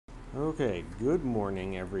Okay, good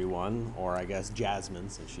morning, everyone, or I guess Jasmine,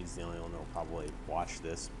 since she's the only one who'll probably watch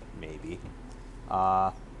this, maybe.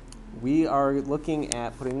 Uh, we are looking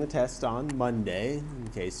at putting the test on Monday, in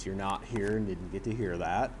case you're not here and didn't get to hear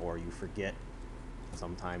that, or you forget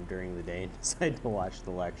sometime during the day and decide to watch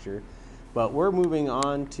the lecture. But we're moving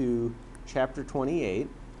on to chapter 28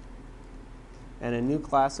 and a new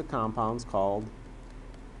class of compounds called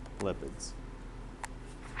lipids.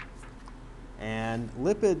 And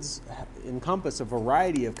lipids encompass a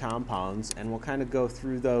variety of compounds, and we'll kind of go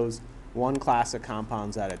through those one class of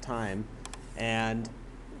compounds at a time. And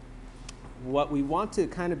what we want to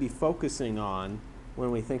kind of be focusing on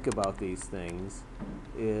when we think about these things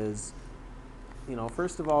is,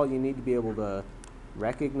 first of all, you need to be able to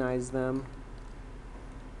recognize them.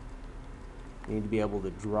 You need to be able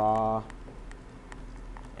to draw,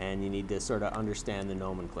 and you need to sort of understand the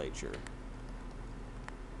nomenclature.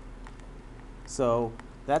 So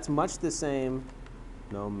that's much the same,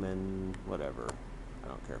 whatever. I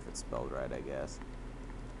don't care if it's spelled right, I guess.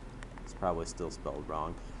 It's probably still spelled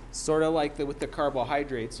wrong. Sort of like with the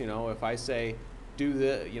carbohydrates, if I say do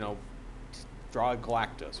the, draw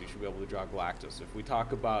galactose, you should be able to draw galactose. If we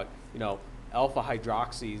talk about, alpha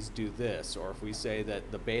hydroxys do this, or if we say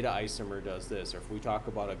that the beta isomer does this, or if we talk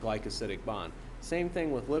about a glycosidic bond. Same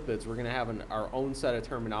thing with lipids. We're going to have our own set of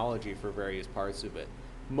terminology for various parts of it.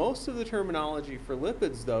 Most of the terminology for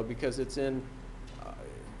lipids, though, because it's in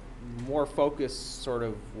more focus sort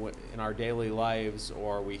of in our daily lives,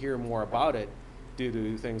 or we hear more about it due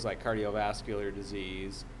to things like cardiovascular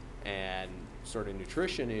disease and sort of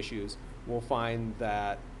nutrition issues, we'll find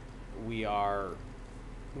that we are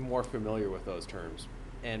more familiar with those terms.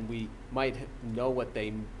 And we might know what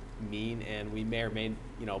they mean, and we may or may,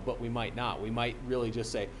 but we might not. We might really just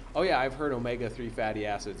say, oh yeah, I've heard omega-3 fatty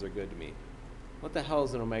acids are good to me. What the hell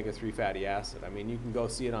is an omega-3 fatty acid? I mean, you can go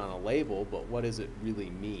see it on a label, but what does it really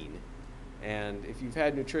mean? And if you've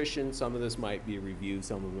had nutrition, some of this might be reviewed,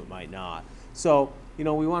 some of it might not. So, we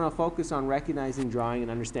want to focus on recognizing, drawing, and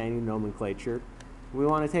understanding nomenclature. We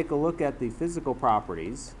want to take a look at the physical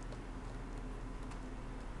properties.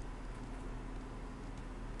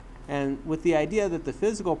 And with the idea that the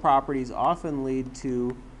physical properties often lead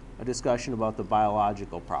to a discussion about the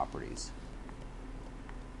biological properties.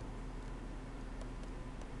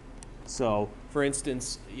 So, for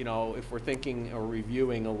instance, if we're thinking or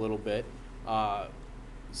reviewing a little bit,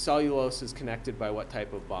 cellulose is connected by what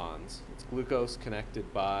type of bonds? It's glucose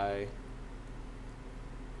connected by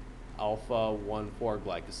alpha 1,4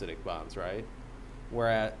 glycosidic bonds, right?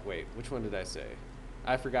 Which one did I say?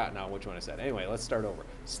 I forgot now which one I said. Anyway, let's start over.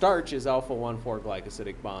 Starch is alpha 1,4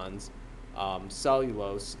 glycosidic bonds.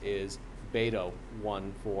 Cellulose is beta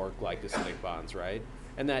 1,4 glycosidic bonds, right?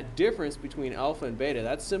 And that difference between alpha and beta,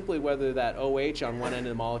 that's simply whether that OH on one end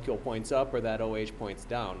of the molecule points up or that OH points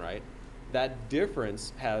down, right? That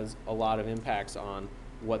difference has a lot of impacts on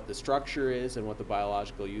what the structure is and what the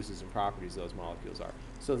biological uses and properties of those molecules are.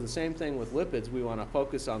 So the same thing with lipids, we want to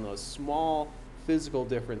focus on those small physical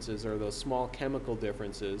differences or those small chemical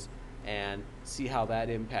differences and see how that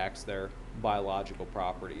impacts their biological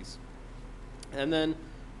properties. And then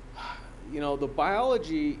the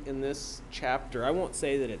biology in this chapter, I won't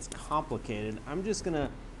say that it's complicated. I'm just going to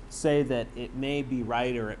say that it may be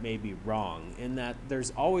right or it may be wrong, in that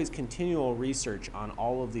there's always continual research on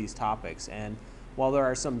all of these topics. And while there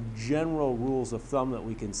are some general rules of thumb that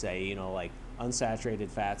we can say, like unsaturated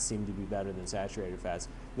fats seem to be better than saturated fats,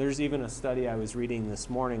 there's even a study I was reading this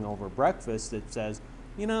morning over breakfast that says,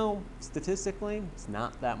 statistically, it's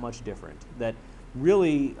not that much different. That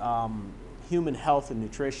really human health and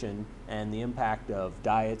nutrition and the impact of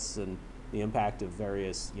diets and the impact of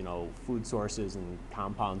various, food sources and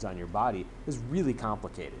compounds on your body is really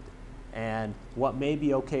complicated. And what may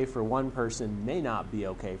be okay for one person may not be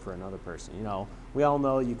okay for another person. We all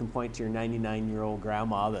know you can point to your 99-year-old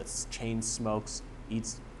grandma that chain smokes,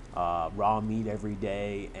 eats raw meat every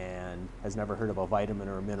day, and has never heard of a vitamin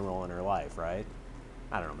or a mineral in her life, right?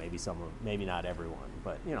 I don't know, maybe not everyone,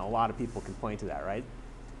 but a lot of people can point to that, right?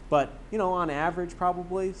 But, on average,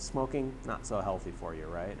 probably, smoking, not so healthy for you,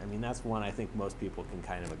 right? I mean, that's one I think most people can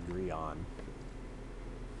kind of agree on.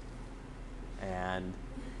 And,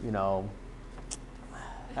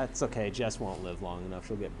 that's okay. Jess won't live long enough.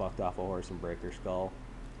 She'll get bucked off a horse and break her skull.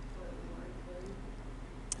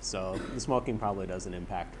 So the smoking probably doesn't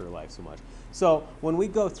impact her life so much. So when we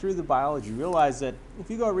go through the biology, realize that if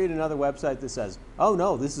you go read another website that says, oh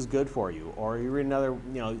no, this is good for you, or you read another,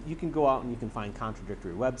 you can go out and you can find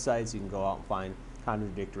contradictory websites, you can go out and find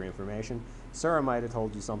contradictory information. Sarah might have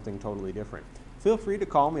told you something totally different. Feel free to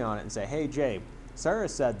call me on it and say, hey Jay, Sarah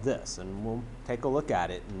said this, and we'll take a look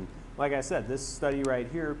at it. And like I said, this study right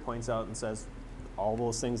here points out and says all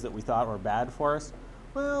those things that we thought were bad for us,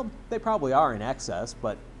 well, they probably are in excess,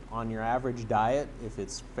 but on your average diet, if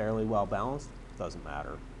it's fairly well balanced, it doesn't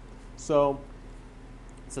matter. So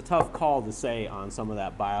it's a tough call to say on some of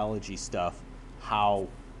that biology stuff how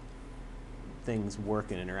things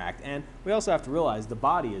work and interact. And we also have to realize the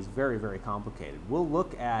body is very, very complicated. We'll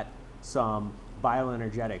look at some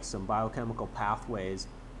bioenergetics, some biochemical pathways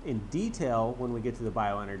in detail when we get to the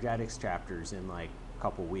bioenergetics chapters in like a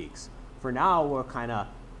couple weeks. For now, we'll kind of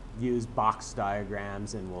use box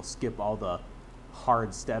diagrams and we'll skip all the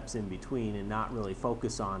hard steps in between and not really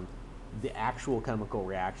focus on the actual chemical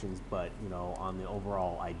reactions, but on the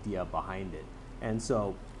overall idea behind it. And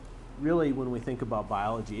so really when we think about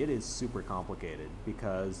biology, it is super complicated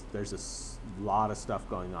because there's a lot of stuff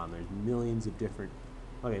going on. There's millions of different,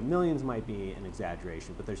 okay, millions might be an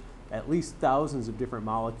exaggeration, but there's at least thousands of different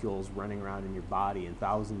molecules running around in your body and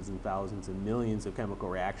thousands and millions of chemical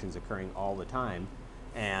reactions occurring all the time.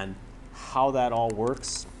 And how that all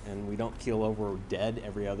works and we don't keel over dead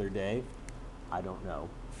every other day, I don't know.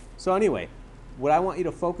 So anyway, what I want you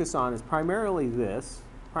to focus on is primarily this,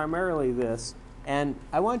 and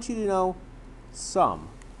I want you to know some,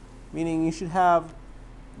 meaning you should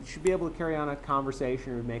be able to carry on a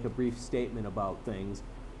conversation or make a brief statement about things,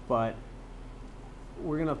 but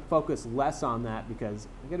we're going to focus less on that because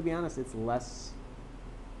I got to be honest, it's less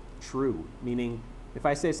true, meaning if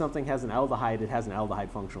I say something has an aldehyde, it has an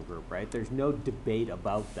aldehyde functional group, right? There's no debate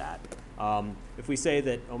about that. If we say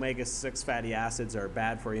that omega-6 fatty acids are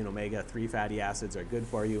bad for you and omega-3 fatty acids are good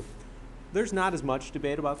for you, there's not as much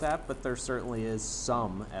debate about that, but there certainly is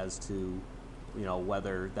some as to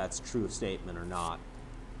whether that's a true statement or not.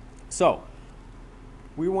 So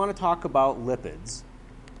we want to talk about lipids,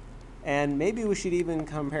 and maybe we should even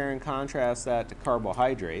compare and contrast that to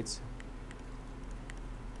carbohydrates.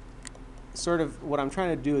 Sort of what I'm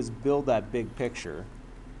trying to do is build that big picture,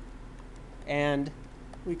 and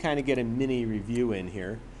we kind of get a mini review in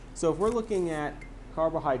here. So if we're looking at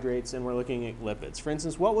carbohydrates and we're looking at lipids, for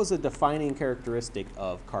instance, what was a defining characteristic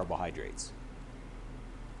of carbohydrates?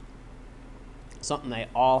 Something they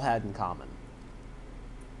all had in common.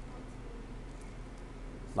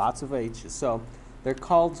 Lots of H's. So they're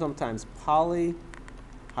called sometimes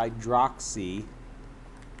polyhydroxy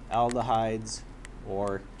aldehydes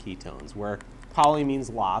or ketones, where poly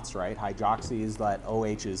means lots, right? Hydroxy is that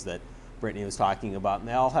OHs that Brittany was talking about, and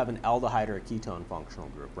they all have an aldehyde or a ketone functional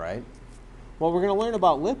group, right? What we're going to learn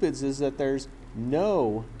about lipids is that there's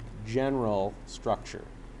no general structure.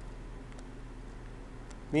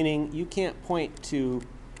 Meaning you can't point to,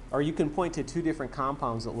 or you can point to two different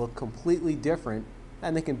compounds that look completely different,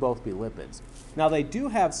 and they can both be lipids. Now they do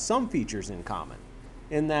have some features in common,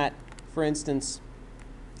 in that, for instance,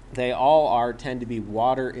 they all tend to be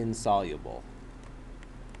water insoluble.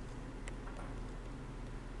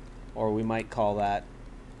 Or we might call that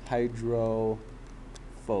hydrophobic.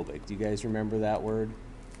 Do you guys remember that word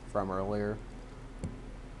from earlier?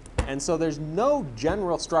 And so there's no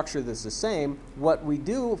general structure that's the same. What we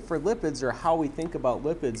do for lipids, or how we think about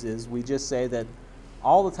lipids, is we just say that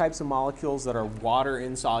all the types of molecules that are water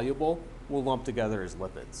insoluble we'll lump together as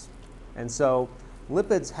lipids. And so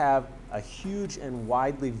lipids have a huge and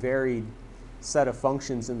widely varied set of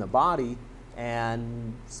functions in the body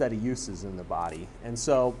and set of uses in the body. And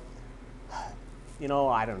so,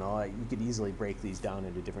 I don't know, you could easily break these down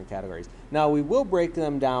into different categories. Now, we will break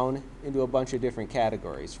them down into a bunch of different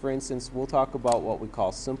categories. For instance, we'll talk about what we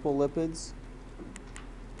call simple lipids.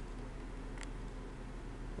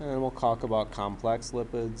 And we'll talk about complex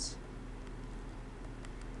lipids.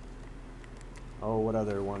 Oh, what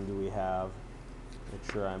other one do we have?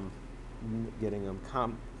 Make sure I'm getting them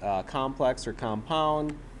complex or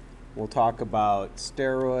compound. We'll talk about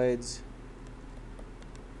steroids,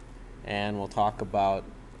 and we'll talk about,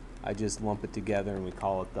 I just lump it together and we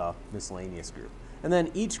call it the miscellaneous group. And then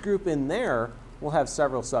each group in there will have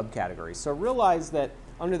several subcategories. So realize that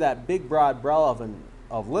under that big broad umbrella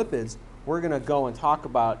of lipids, we're going to go and talk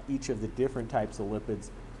about each of the different types of lipids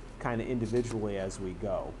kind of individually as we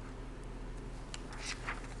go.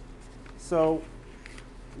 So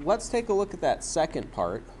let's take a look at that second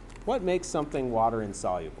part. What makes something water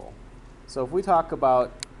insoluble? So if we talk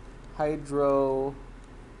about hydrophobic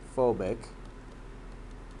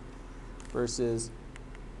versus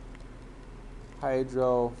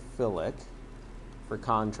hydrophilic, for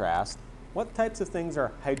contrast, what types of things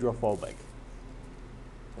are hydrophobic?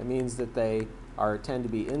 It means that they tend to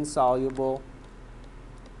be insoluble,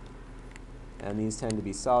 and these tend to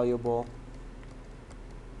be soluble.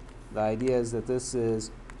 The idea is that this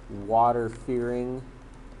is water-fearing.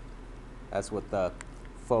 That's what the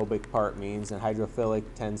phobic part means, and hydrophilic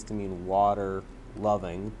tends to mean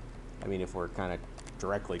water-loving. I mean, if we're kind of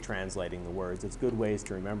directly translating the words, it's good ways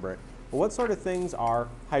to remember it. But what sort of things are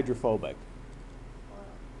hydrophobic?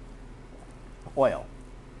 Oil.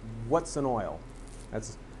 What's an oil?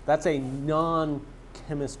 That's a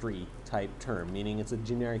non-chemistry type term, meaning it's a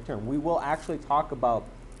generic term. We will actually talk about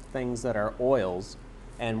things that are oils,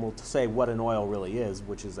 and we'll say what an oil really is,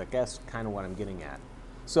 which is, I guess, kind of what I'm getting at.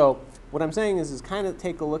 So what I'm saying is kind of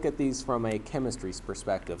take a look at these from a chemistry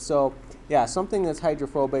perspective. So yeah, something that's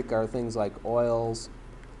hydrophobic are things like oils,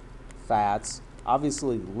 fats,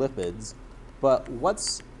 obviously lipids, but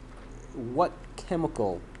what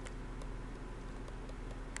chemical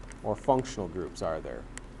or functional groups are there?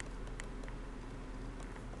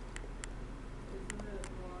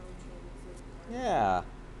 Yeah,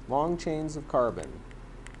 long chains of carbon.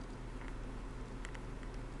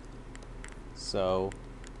 So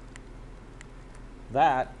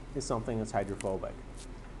that is something that's hydrophobic,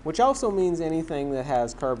 which also means anything that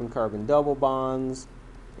has carbon-carbon double bonds,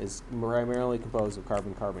 is primarily composed of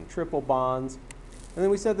carbon-carbon triple bonds. And then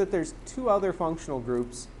we said that there's two other functional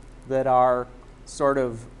groups that are sort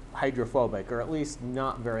of hydrophobic, or at least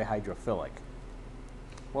not very hydrophilic.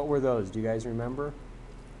 What were those? Do you guys remember?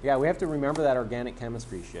 Yeah, we have to remember that organic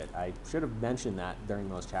chemistry shit. I should have mentioned that during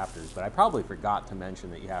those chapters, but I probably forgot to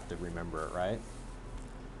mention that you have to remember it, right?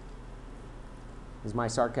 Is my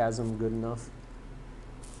sarcasm good enough?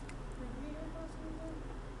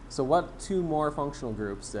 So what two more functional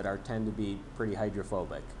groups that tend to be pretty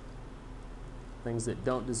hydrophobic? Things that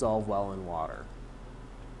don't dissolve well in water.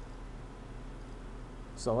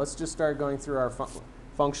 So let's just start going through our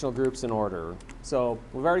functional groups in order. So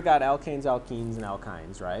we've already got alkanes, alkenes, and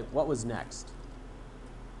alkynes, right? What was next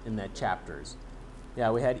in the chapters?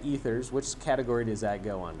 Yeah, we had ethers. Which category does that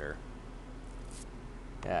go under?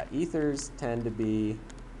 Yeah, ethers tend to be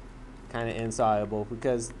kind of insoluble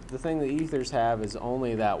because the thing that ethers have is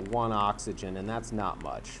only that one oxygen, and that's not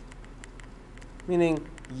much. Meaning,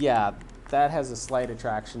 yeah, that has a slight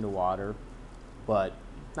attraction to water, but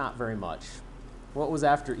not very much. What was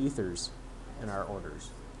after ethers in our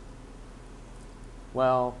orders?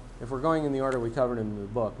 Well, if we're going in the order we covered in the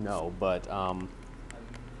book, no, but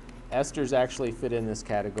esters actually fit in this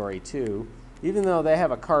category too. Even though they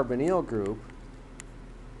have a carbonyl group,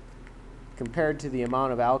 compared to the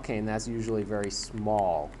amount of alkane, that's usually very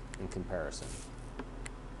small in comparison.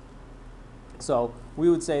 So we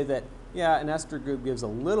would say that, yeah, an ester group gives a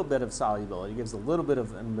little bit of solubility, gives a little bit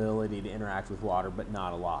of ability to interact with water, but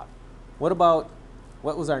not a lot.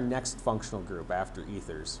 What was our next functional group after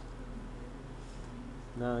ethers?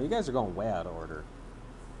 No, you guys are going way out of order.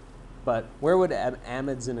 But where would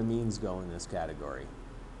amides and amines go in this category?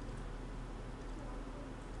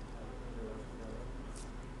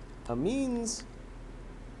 Amines,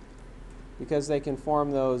 because they can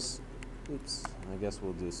form those, oops, I guess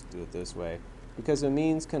we'll just do it this way. Because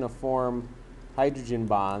amines can form hydrogen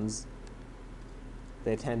bonds,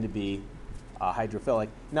 they tend to be hydrophilic.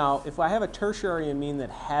 Now, if I have a tertiary amine that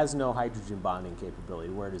has no hydrogen bonding capability,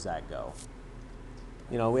 where does that go?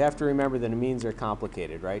 You know, we have to remember that amines are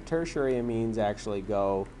complicated, right? Tertiary amines actually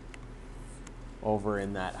go over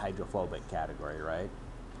in that hydrophobic category, right?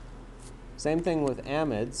 Same thing with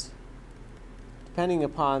amides. Depending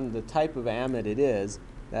upon the type of amide it is,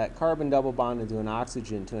 that carbon double bond into an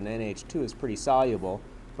oxygen to an NH2 is pretty soluble,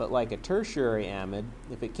 but like a tertiary amide,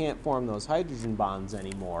 if it can't form those hydrogen bonds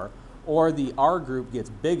anymore, or the R group gets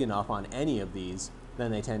big enough on any of these,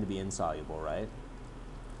 then they tend to be insoluble, right?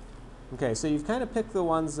 Okay, so you've kind of picked the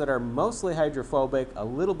ones that are mostly hydrophobic, a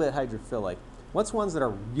little bit hydrophilic. What's ones that are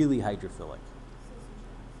really hydrophilic?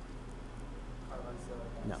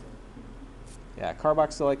 No. Yeah,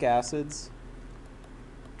 carboxylic acids.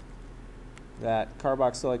 That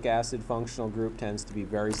carboxylic acid functional group tends to be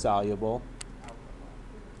very soluble.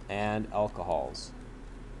 And alcohols.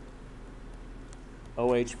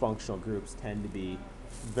 OH functional groups tend to be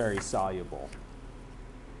very soluble.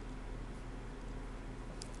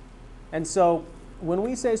 And so when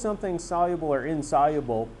we say something's soluble or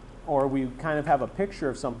insoluble, or we kind of have a picture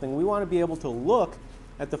of something, we want to be able to look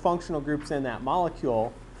at the functional groups in that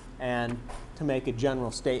molecule and to make a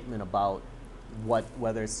general statement about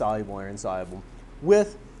whether it's soluble or insoluble.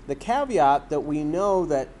 With the caveat that we know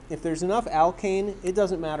that if there's enough alkane, it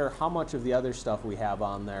doesn't matter how much of the other stuff we have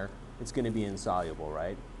on there, it's going to be insoluble,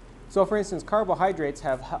 right? So for instance, carbohydrates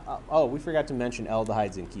have, oh, we forgot to mention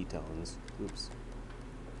aldehydes and ketones. Oops.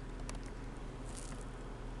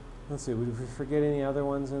 Let's see, did we forget any other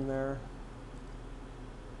ones in there?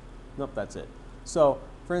 Nope, that's it. So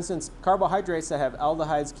For instance, carbohydrates that have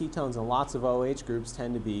aldehydes, ketones, and lots of OH groups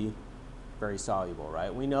tend to be very soluble,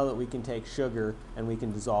 right? We know that we can take sugar and we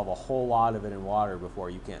can dissolve a whole lot of it in water before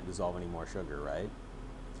you can't dissolve any more sugar, right?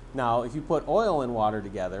 Now, if you put oil and water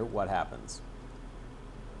together, what happens?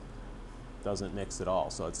 Doesn't mix at all,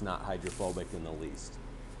 so it's not hydrophobic in the least.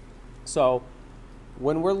 So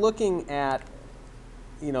when we're looking at,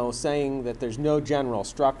 saying that there's no general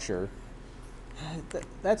structure,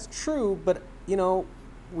 that's true, but,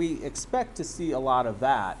 we expect to see a lot of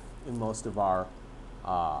that in most of our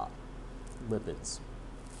lipids.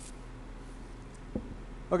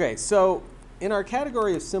 Okay, so in our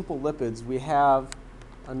category of simple lipids, we have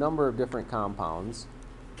a number of different compounds.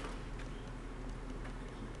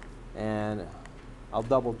 And I'll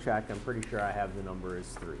double check. I'm pretty sure I have the number as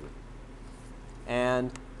 3. And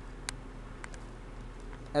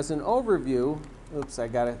as an overview, oops, I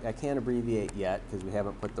can't abbreviate yet because we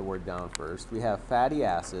haven't put the word down first. We have fatty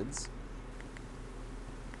acids.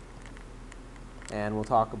 And we'll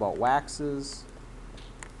talk about waxes.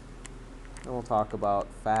 And we'll talk about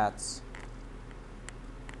fats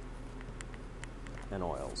and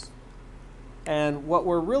oils. And what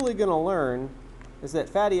we're really going to learn is that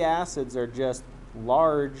fatty acids are just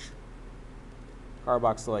large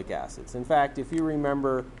carboxylic acids. In fact, if you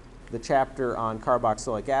remember the chapter on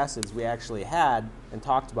carboxylic acids, we actually had and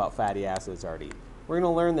talked about fatty acids already. We're going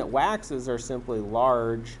to learn that waxes are simply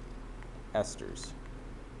large esters.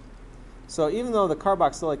 So even though the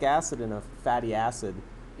carboxylic acid in a fatty acid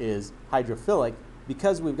is hydrophilic,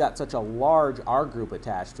 because we've got such a large R group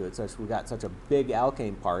attached to it, such we've got such a big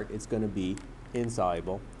alkane part, it's going to be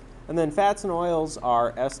insoluble. And then fats and oils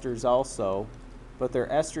are esters also, but they're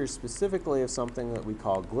esters specifically of something that we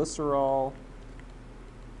call glycerol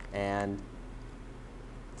and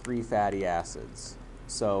 3 fatty acids.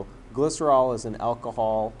 So glycerol is an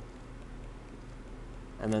alcohol,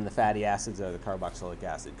 and then the fatty acids are the carboxylic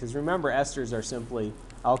acid. Because remember, esters are simply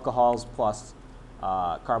alcohols plus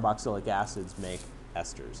carboxylic acids make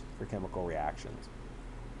esters for chemical reactions.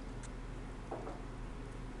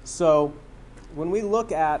 So when we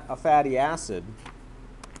look at a fatty acid,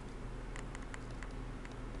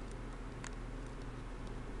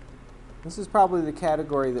 this is probably the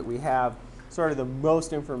category that we have sort of the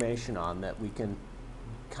most information on, that we can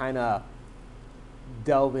kind of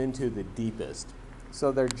delve into the deepest.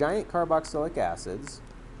 So they're giant carboxylic acids,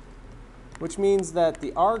 which means that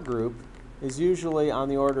the R group is usually on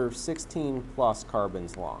the order of 16 plus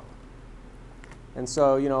carbons long. And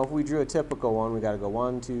so, if we drew a typical one, we got to go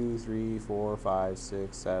 1, 2, 3, 4, 5,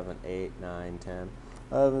 6, 7, 8, 9, 10,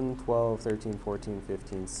 11, 12, 13, 14,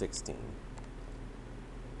 15, 16.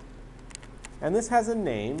 And this has a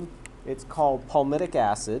name. It's called palmitic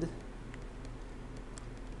acid.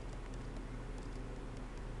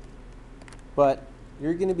 But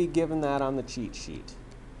you're going to be given that on the cheat sheet.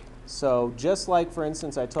 So just like, for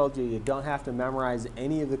instance, I told you don't have to memorize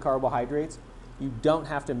any of the carbohydrates, you don't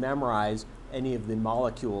have to memorize any of the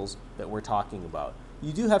molecules that we're talking about.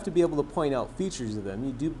 You do have to be able to point out features of them.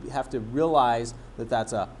 You do have to realize that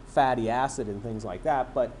that's a fatty acid and things like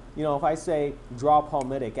that. But if I say draw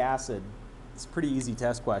palmitic acid, it's a pretty easy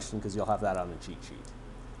test question because you'll have that on the cheat sheet.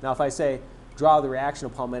 Now if I say draw the reaction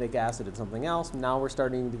of palmitic acid and something else, now we're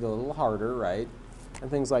starting to go a little harder, right?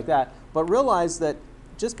 And things like that. But realize that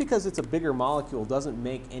just because it's a bigger molecule doesn't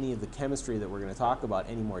make any of the chemistry that we're going to talk about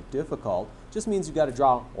any more difficult. Just means you've got to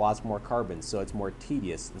draw lots more carbons, so it's more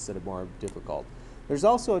tedious instead of more difficult. There's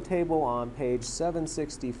also a table on page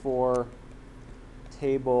 764,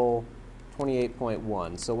 table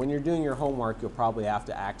 28.1. So when you're doing your homework, you'll probably have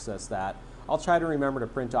to access that. I'll try to remember to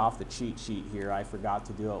print off the cheat sheet here. I forgot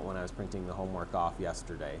to do it when I was printing the homework off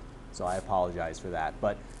yesterday, so I apologize for that.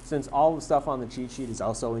 But since all the stuff on the cheat sheet is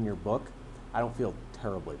also in your book, I don't feel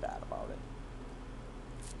terribly bad about it.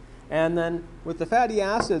 And then with the fatty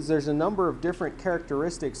acids, there's a number of different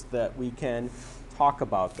characteristics that we can talk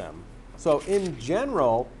about them. So in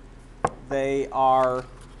general, they are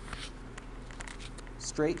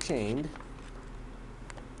straight chained.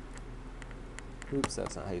 Oops,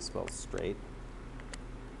 that's not how you spell straight.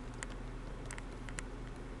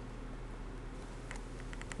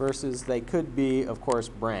 Versus they could be, of course,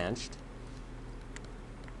 branched.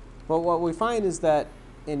 But what we find is that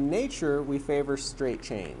in nature, we favor straight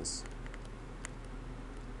chains.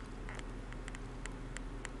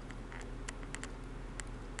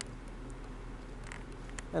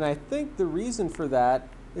 And I think the reason for that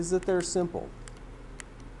is that they're simple.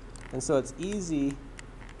 And so it's easy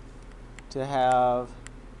to have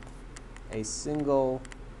a single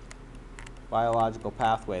biological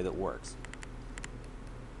pathway that works.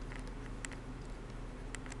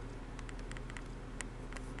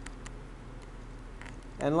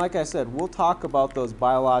 And like I said, we'll talk about those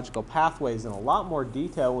biological pathways in a lot more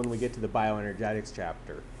detail when we get to the bioenergetics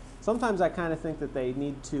chapter. Sometimes I kind of think that they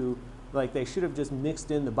need to, like they should have just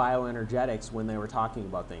mixed in the bioenergetics when they were talking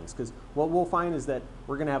about things. Because what we'll find is that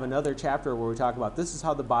we're going to have another chapter where we talk about this is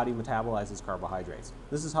how the body metabolizes carbohydrates.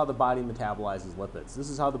 This is how the body metabolizes lipids.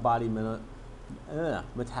 This is how the body metabolizes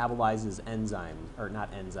enzymes, or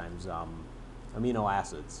not enzymes, amino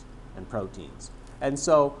acids and proteins. And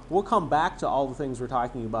so we'll come back to all the things we're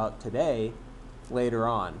talking about today later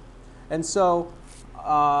on. And so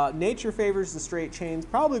nature favors the straight chains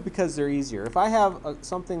probably because they're easier. If I have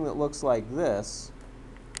something that looks like this,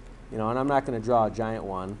 you know, and I'm not going to draw a giant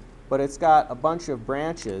one, but it's got a bunch of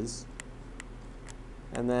branches,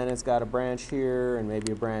 and then it's got a branch here and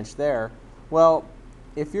maybe a branch there. Well,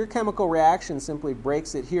 if your chemical reaction simply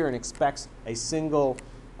breaks it here and expects a single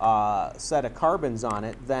set of carbons on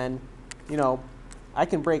it, then, you know, I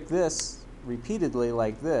can break this repeatedly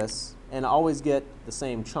like this and always get the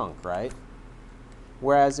same chunk, right?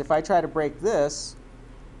 Whereas if I try to break this,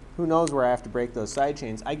 who knows where I have to break those side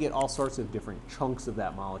chains, I get all sorts of different chunks of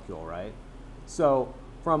that molecule, right? So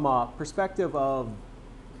from a perspective of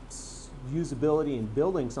usability in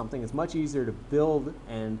building something, it's much easier to build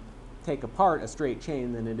and take apart a straight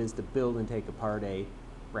chain than it is to build and take apart a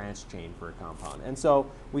branch chain for a compound. And so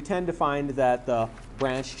we tend to find that the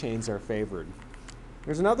branch chains are favored.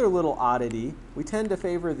 There's another little oddity. We tend to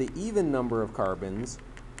favor the even number of carbons.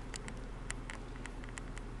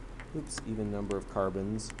 Oops, even number of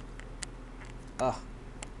carbons. Can't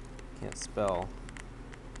spell.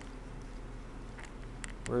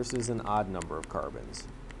 Versus an odd number of carbons.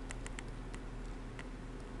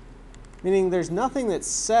 Meaning there's nothing that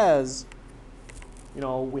says, you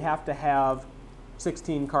know, we have to have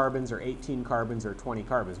 16 carbons or 18 carbons or 20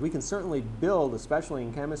 carbons. We can certainly build, especially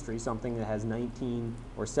in chemistry, something that has 19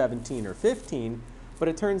 or 17 or 15, but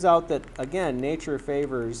it turns out that, again, nature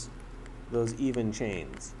favors those even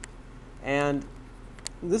chains. And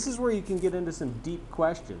this is where you can get into some deep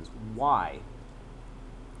questions. Why?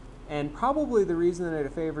 And probably the reason that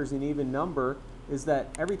it favors an even number is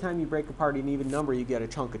that every time you break apart an even number, you get a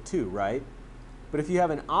chunk of 2, right? But if you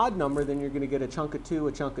have an odd number, then you're going to get a chunk of 2,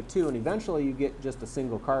 and eventually you get just a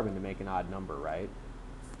single carbon to make an odd number, right?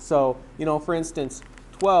 So, you know, for instance,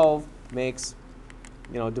 12 makes,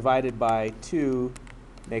 you know, divided by 2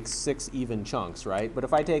 makes 6 even chunks, right? But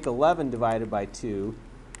if I take 11 divided by 2,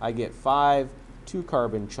 I get 5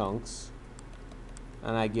 2-carbon chunks,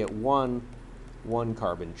 and I get 1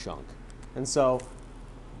 1-carbon chunk. And so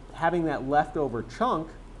having that leftover chunk,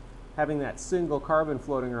 having that single carbon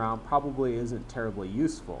floating around probably isn't terribly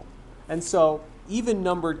useful. And so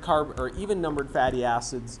even-numbered fatty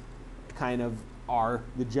acids kind of are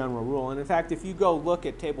the general rule. And in fact, if you go look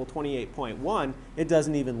at table 28.1, it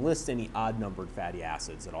doesn't even list any odd-numbered fatty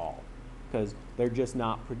acids at all, because they're just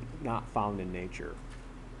not found in nature.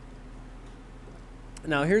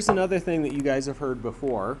 Now here's another thing that you guys have heard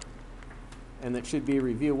before, and that should be a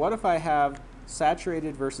review. What if I have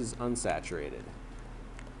saturated versus unsaturated?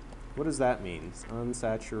 What does that mean? It's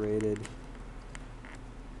unsaturated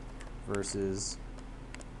versus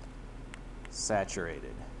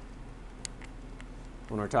saturated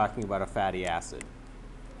when we're talking about a fatty acid.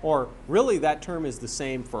 Or really that term is the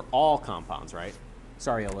same for all compounds, right?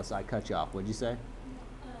 Sorry, Alyssa, I cut you off. What did you say?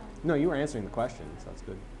 No, you were answering the question, so that's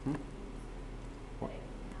good.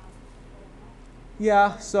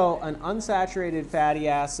 Yeah, so an unsaturated fatty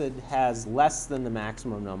acid has less than the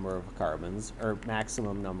maximum number of carbons, or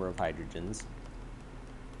maximum number of hydrogens.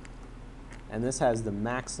 And this has the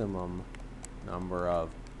maximum number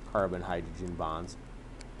of carbon-hydrogen bonds.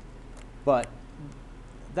 But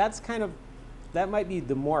that's kind of, that might be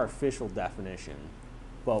the more official definition.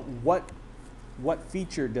 But what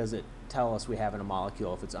feature does it tell us we have in a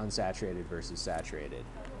molecule if it's unsaturated versus saturated?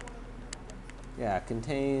 Yeah, it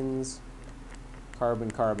contains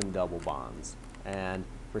carbon-carbon double bonds. And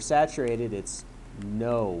for saturated, it's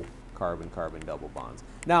no carbon-carbon double bonds.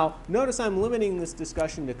 Now, notice I'm limiting this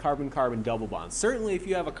discussion to carbon-carbon double bonds. Certainly, if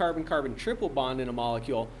you have a carbon-carbon triple bond in a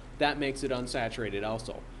molecule, that makes it unsaturated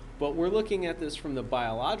also. But we're looking at this from the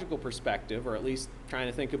biological perspective, or at least trying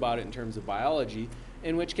to think about it in terms of biology,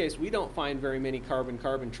 in which case we don't find very many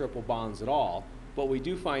carbon-carbon triple bonds at all, but we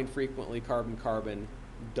do find frequently carbon-carbon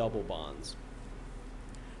double bonds.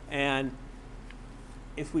 And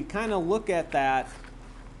if we kind of look at that,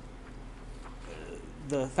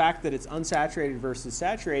 the fact that it's unsaturated versus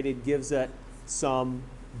saturated gives it some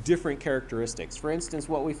different characteristics. For instance,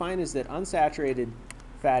 what we find is that unsaturated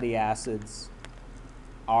fatty acids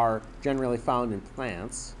are generally found in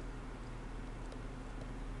plants.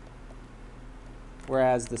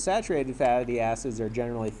 whereas the saturated fatty acids are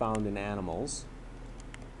generally found in animals.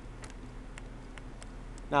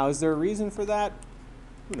 Now, is there a reason for that?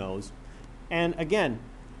 Who knows? And again,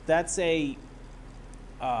 that's a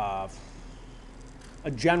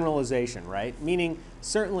generalization, right? Meaning,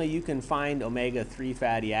 certainly you can find omega-3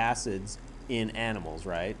 fatty acids in animals,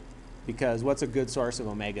 right? Because what's a good source of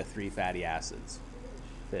omega-3 fatty acids?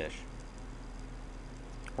 Fish.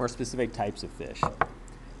 Or specific types of fish.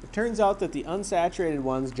 It turns out that the unsaturated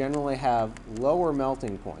ones generally have lower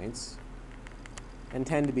melting points and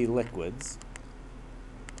tend to be liquids,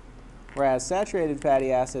 whereas saturated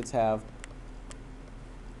fatty acids have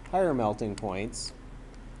higher melting points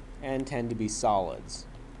and tend to be solids.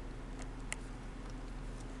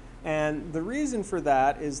 And the reason for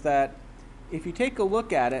that is that if you take a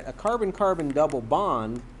look at it, a carbon-carbon double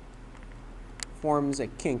bond forms a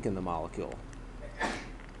kink in the molecule.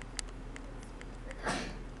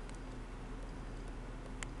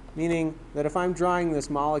 Meaning that if I'm drawing this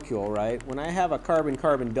molecule, right, when I have a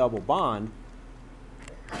carbon-carbon double bond,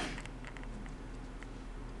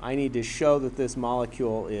 I need to show that this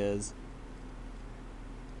molecule is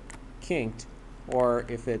kinked, or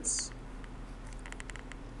if it's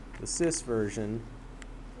the cis version,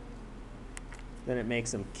 then it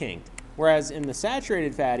makes them kinked. Whereas in the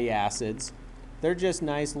saturated fatty acids, they're just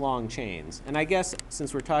nice long chains. And I guess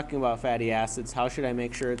since we're talking about fatty acids, how should I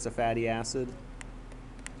make sure it's a fatty acid?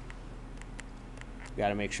 Got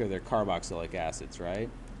to make sure they're carboxylic acids, right?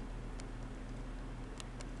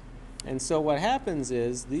 And so what happens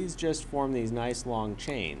is these just form these nice long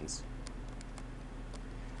chains.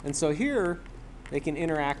 And so here they can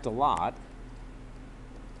interact a lot.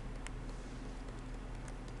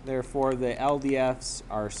 Therefore, the LDFs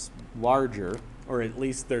are larger, or at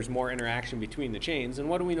least there's more interaction between the chains. And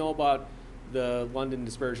what do we know about the London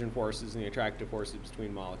dispersion forces and the attractive forces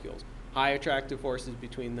between molecules? High attractive forces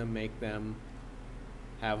between them make them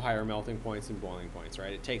have higher melting points and boiling points,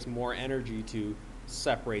 right? It takes more energy to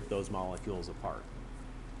separate those molecules apart.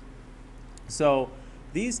 So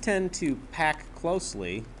these tend to pack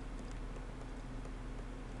closely.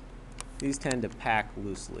 These tend to pack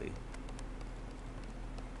loosely.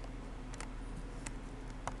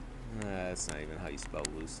 That's not even how you spell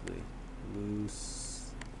loosely.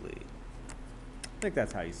 Loosely. I think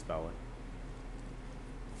that's how you spell it.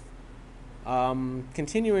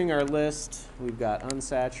 Continuing our list, we've got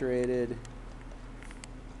unsaturated,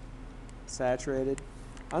 saturated.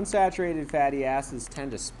 Unsaturated fatty acids tend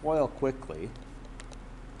to spoil quickly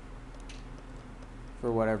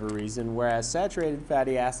for whatever reason, whereas saturated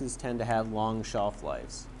fatty acids tend to have long shelf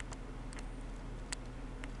lives.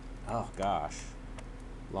 Oh gosh,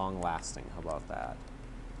 long lasting, how about that?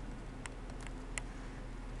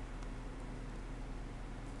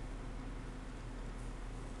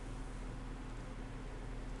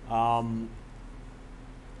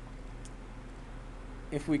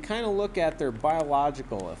 If we kind of look at their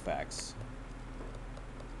biological effects,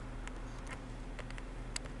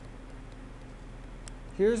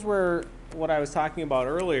 here's where what I was talking about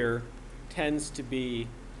earlier tends to be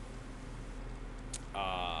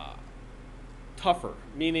tougher,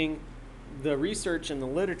 meaning the research and the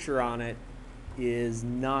literature on it is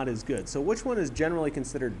not as good. So which one is generally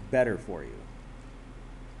considered better for you?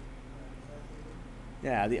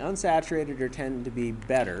 Yeah, the unsaturated tend to be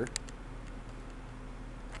better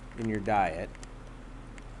in your diet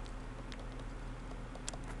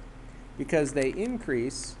because they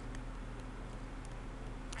increase,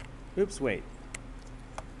 oops, wait,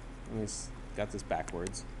 I got this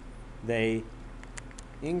backwards. They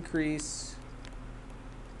increase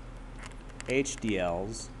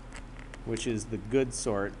HDLs, which is the good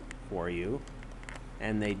sort for you,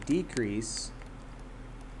 and they decrease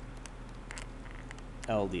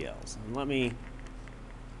LDLs. And let me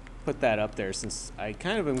put that up there since I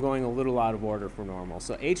kind of am going a little out of order for normal.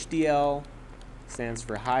 So HDL stands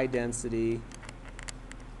for high density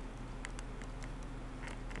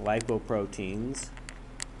lipoproteins.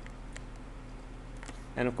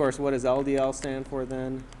 And of course, what does LDL stand for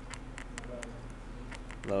then?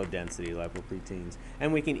 Low density lipoproteins.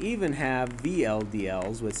 And we can even have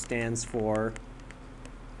VLDLs, which stands for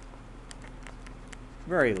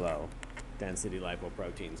very low density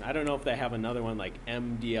lipoproteins. I don't know if they have another one like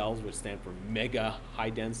MDLs, which stand for mega high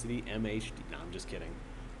density, MHD. No, I'm just kidding.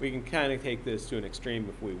 We can kind of take this to an extreme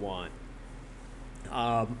if we want.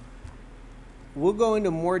 We'll go into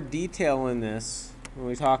more detail in this when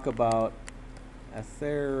we talk about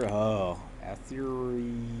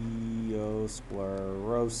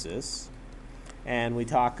atherosclerosis, and we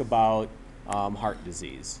talk about heart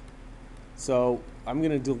disease. So I'm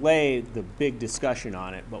going to delay the big discussion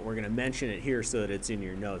on it, but we're going to mention it here so that it's in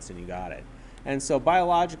your notes and you got it. And so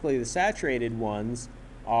biologically, the saturated ones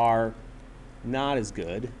are not as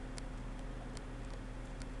good.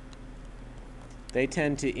 They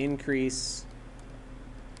tend to increase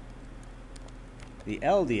the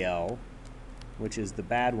LDL, which is the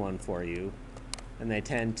bad one for you, and they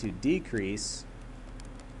tend to decrease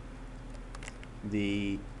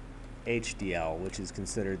the HDL, which is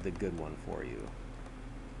considered the good one for you.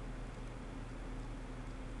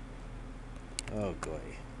 Oh boy.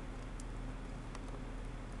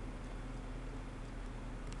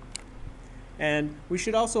 And we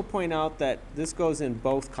should also point out that this goes in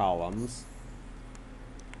both columns.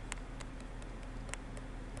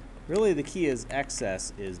 Really, the key is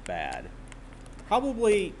excess is bad.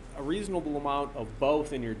 Probably a reasonable amount of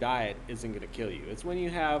both in your diet isn't going to kill you. It's when you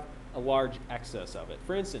have a large excess of it.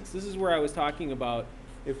 For instance, this is where I was talking about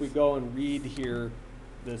if we go and read here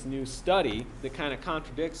this new study that kind of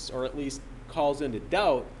contradicts or at least calls into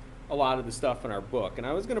doubt a lot of the stuff in our book. And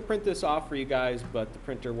I was going to print this off for you guys, but the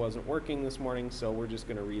printer wasn't working this morning, so we're just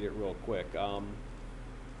going to read it real quick. Blah,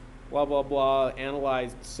 blah, blah,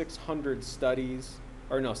 analyzed 600 studies,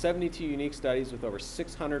 or no, 72 unique studies with over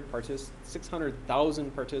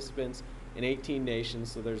 600,000 participants in 18 nations,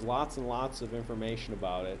 so there's lots and lots of information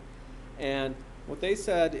about it. And what they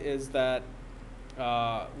said is that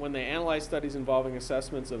when they analyzed studies involving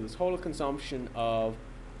assessments of the total consumption of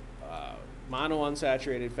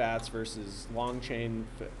monounsaturated fats versus long-chain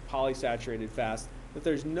polysaturated fats, that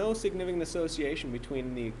there's no significant association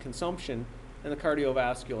between the consumption and the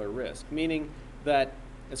cardiovascular risk, meaning that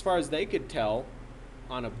as far as they could tell,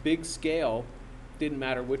 on a big scale, didn't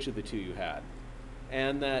matter which of the two you had.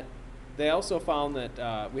 And that they also found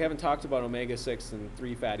that, we haven't talked about omega-6 and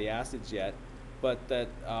 3 fatty acids yet, but that,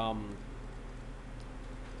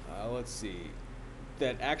 let's see,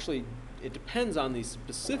 that actually it depends on the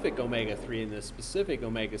specific omega-3 and the specific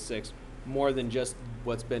omega-6 more than just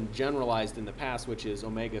what's been generalized in the past, which is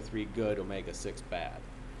omega-3 good, omega-6 bad.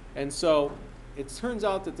 And so it turns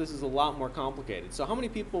out that this is a lot more complicated. So how many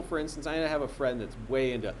people, for instance, I have a friend that's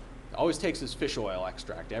way into, always takes his fish oil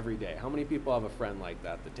extract every day. How many people have a friend like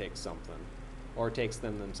that that takes something or takes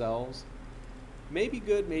them themselves? Maybe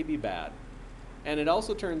good, maybe bad. And it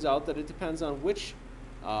also turns out that it depends on which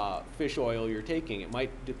fish oil you're taking. It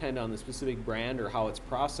might depend on the specific brand or how it's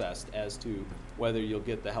processed as to whether you'll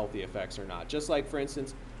get the healthy effects or not. Just like, for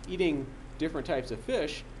instance, eating different types of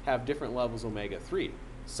fish have different levels of omega-3.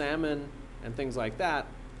 Salmon and things like that,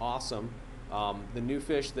 awesome. The new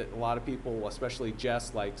fish that a lot of people, especially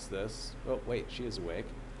Jess, likes this. Oh, wait, she is awake.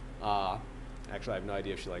 Actually, I have no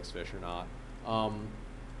idea if she likes fish or not.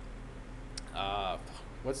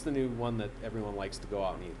 What's the new one that everyone likes to go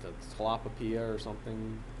out and eat? The tilapia or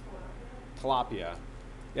something? Tilapia.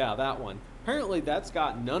 Yeah, that one. Apparently, that's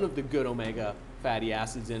got none of the good omega fatty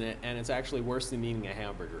acids in it, and it's actually worse than eating a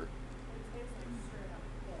hamburger.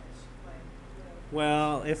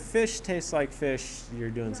 Well, if fish tastes like fish,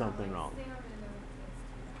 you're doing something wrong.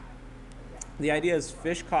 The idea is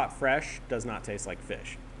fish caught fresh does not taste like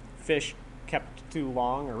fish. Fish kept too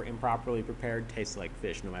long or improperly prepared tastes like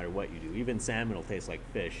fish no matter what you do. Even salmon will taste like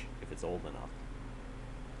fish if it's old enough.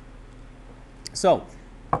 So,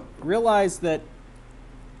 realize that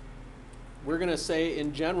we're going to say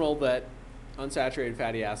in general that unsaturated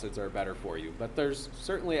fatty acids are better for you, but there's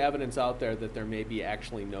certainly evidence out there that there may be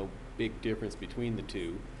actually no big difference between the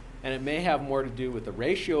two, and it may have more to do with the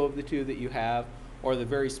ratio of the two that you have or the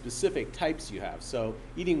very specific types you have. So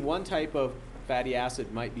eating one type of fatty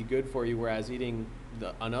acid might be good for you, whereas eating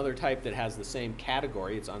another type that has the same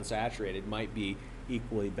category, it's unsaturated, might be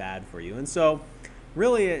equally bad for you. And so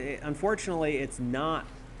really, unfortunately, it's not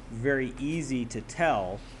very easy to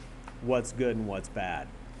tell what's good and what's bad.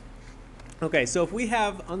 Okay, so if we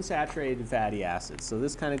have unsaturated fatty acids, so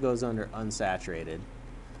this kind of goes under unsaturated,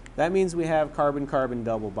 that means we have carbon-carbon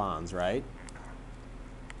double bonds, right?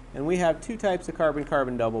 And we have two types of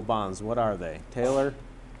carbon-carbon double bonds. What are they? Taylor?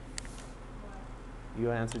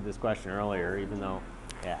 You answered this question earlier, even though,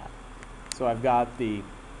 yeah. So I've got the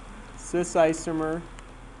cis isomer,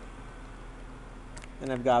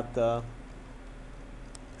 and I've got the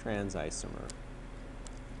trans isomer.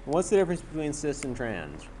 What's the difference between cis and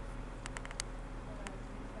trans?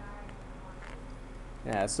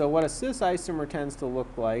 Yeah, so what a cis isomer tends to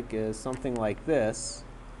look like is something like this,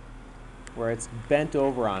 where it's bent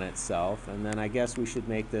over on itself, and then I guess we should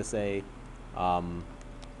make this a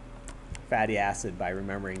fatty acid by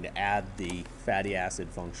remembering to add the fatty acid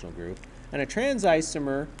functional group. And a trans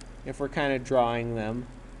isomer, if we're kind of drawing them,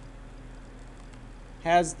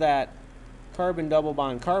 has that carbon double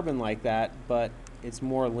bond carbon like that, but it's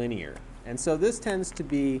more linear. And so this tends to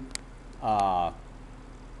be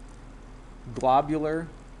globular,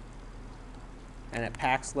 and it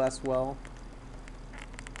packs less well.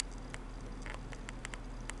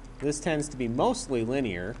 This tends to be mostly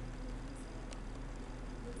linear.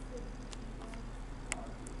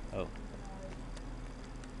 Oh.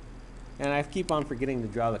 And I keep on forgetting to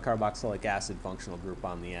draw the carboxylic acid functional group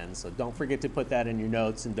on the end, so don't forget to put that in your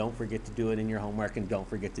notes, and don't forget to do it in your homework, and don't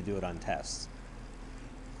forget to do it on tests.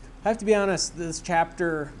 I have to be honest, this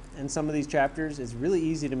chapter and some of these chapters is really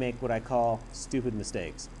easy to make what I call stupid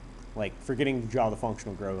mistakes, like forgetting to draw the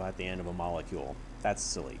functional group at the end of a molecule. That's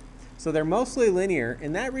silly. So they're mostly linear.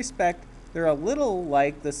 In that respect, they're a little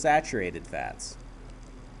like the saturated fats,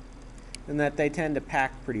 in that they tend to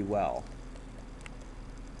pack pretty well.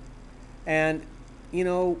 And, you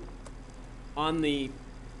know, on the,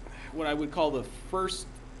 what I would call the first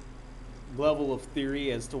level of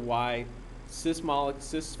theory as to why cis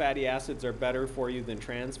fatty acids are better for you than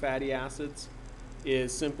trans fatty acids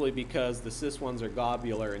is simply because the cis ones are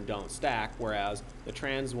globular and don't stack, whereas the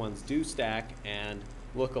trans ones do stack and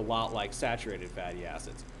look a lot like saturated fatty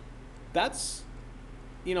acids. That's,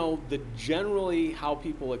 you know, the generally how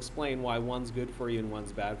people explain why one's good for you and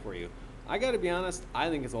one's bad for you. I got to be honest, I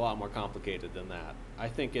think it's a lot more complicated than that. I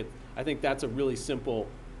think that's a really simple,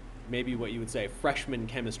 maybe what you would say freshman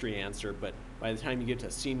chemistry answer, but by the time you get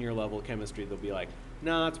to senior level chemistry, they'll be like,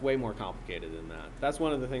 no, it's way more complicated than that. That's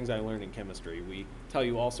one of the things I learned in chemistry. We tell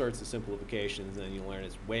you all sorts of simplifications, and then you learn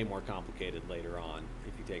it's way more complicated later on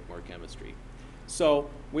if you take more chemistry. So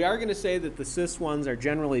we are going to say that the cis ones are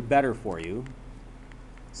generally better for you.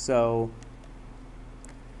 So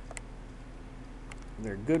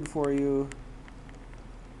they're good for you,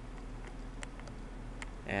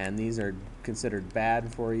 and these are considered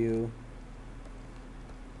bad for you.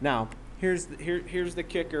 Now, here's the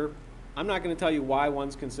kicker. I'm not going to tell you why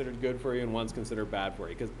one's considered good for you and one's considered bad for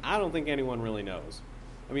you, because I don't think anyone really knows.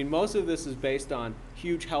 I mean, most of this is based on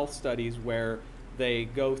huge health studies where they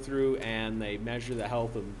go through and they measure the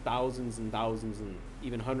health of thousands and thousands and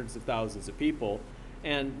even hundreds of thousands of people.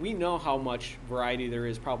 And we know how much variety there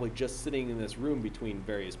is probably just sitting in this room between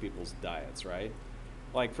various people's diets, right?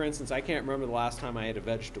 Like, for instance, I can't remember the last time I ate a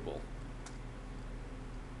vegetable.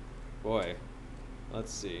 Boy,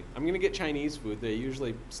 let's see. I'm going to get Chinese food. They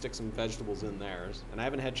usually stick some vegetables in theirs. And I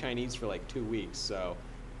haven't had Chinese for like 2 weeks, so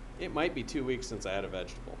it might be 2 weeks since I had a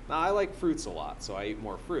vegetable. Now, I like fruits a lot, so I eat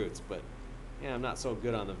more fruits, but yeah, I'm not so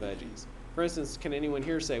good on the veggies. For instance, can anyone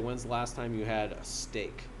here say, when's the last time you had a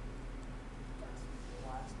steak?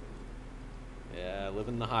 Yeah,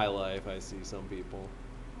 living the high life, I see some people.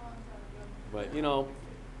 But, you know,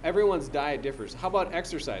 everyone's diet differs. How about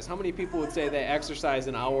exercise? How many people would say they exercise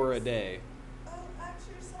an hour a day?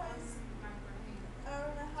 Exercise an hour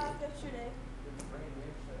and a half yesterday.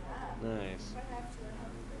 Nice.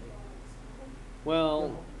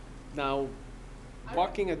 Well, now,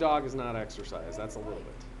 walking a dog is not exercise. That's a little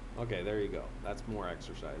bit. Okay, there you go. That's more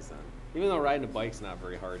exercise then. Even though riding a bike's not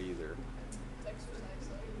very hard either.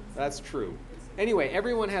 That's true. Anyway,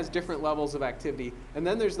 everyone has different levels of activity, and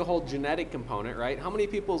then there's the whole genetic component, right? How many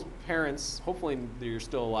people's parents, hopefully you're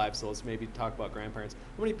still alive, so let's maybe talk about grandparents.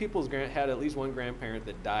 How many people's had at least one grandparent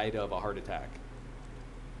that died of a heart attack?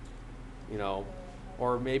 You know,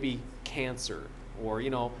 or maybe cancer, or,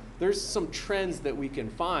 you know, there's some trends that we can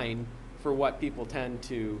find for what people tend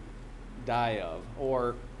to die of,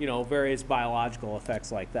 or, you know, various biological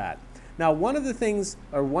effects like that. Now, one of the things,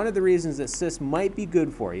 or one of the reasons that cis might be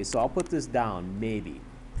good for you, so I'll put this down, maybe,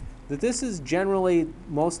 that this is generally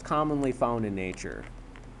most commonly found in nature.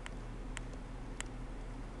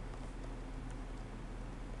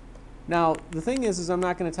 Now, the thing is I'm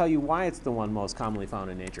not going to tell you why it's the one most commonly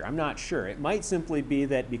found in nature. I'm not sure. It might simply be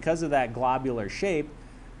that because of that globular shape,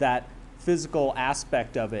 that physical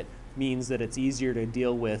aspect of it means that it's easier to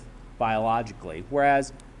deal with biologically,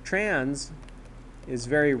 whereas trans is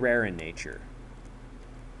very rare in nature.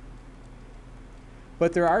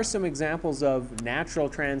 But there are some examples of natural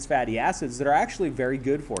trans fatty acids that are actually very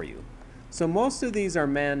good for you. So most of these are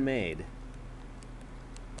man-made.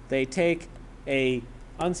 They take a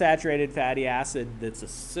unsaturated fatty acid that's a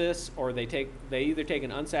cis, or they either take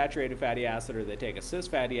an unsaturated fatty acid or they take a cis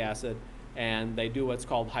fatty acid, and they do what's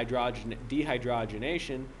called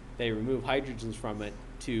dehydrogenation. They remove hydrogens from it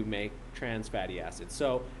to make trans fatty acids.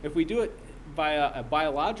 So if we do it via a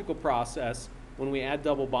biological process, when we add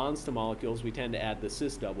double bonds to molecules, we tend to add the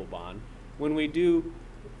cis double bond. When we do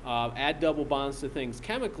add double bonds to things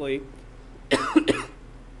chemically,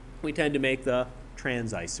 we tend to make the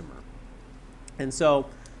trans isomer. And so,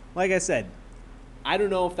 like I said, I don't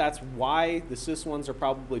know if that's why the cis ones are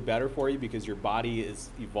probably better for you, because your body is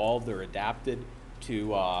evolved or adapted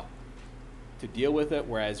to deal with it,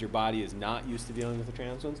 whereas your body is not used to dealing with the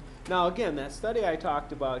trans ones. Now, again, that study I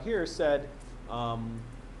talked about here said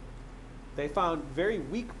they found very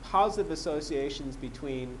weak positive associations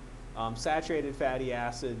between saturated fatty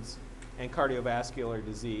acids and cardiovascular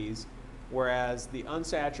disease, whereas the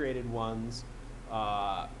unsaturated ones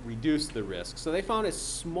reduced the risk. So they found a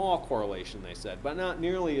small correlation, they said, but not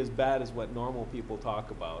nearly as bad as what normal people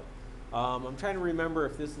talk about. I'm trying to remember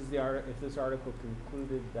if this is if this article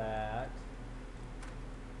concluded that.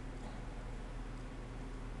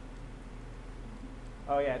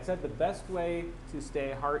 Oh yeah, it said the best way to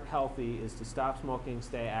stay heart healthy is to stop smoking,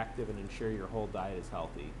 stay active, and ensure your whole diet is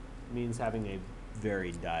healthy. It means having a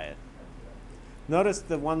varied diet. Notice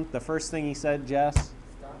the first thing he said, Jess.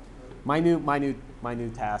 My new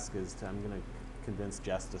task is I'm gonna convince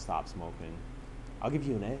Jess to stop smoking. I'll give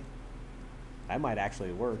you an A. That might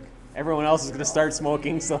actually work. Everyone else is gonna start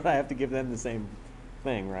smoking, so I have to give them the same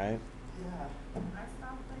thing, right? Yeah. I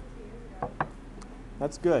stopped like 2 years ago.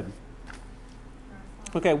 That's good.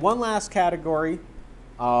 Okay, one last category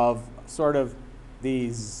of sort of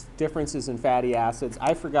these differences in fatty acids.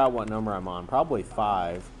 I forgot what number I'm on, probably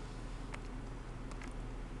 5.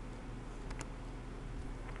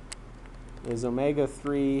 Is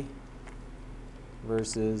omega-3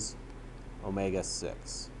 versus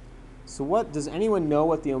omega-6. So what, does anyone know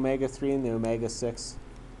what the omega-3 and the omega-6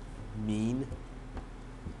 mean?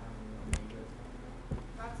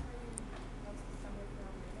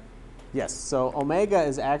 Yes, so omega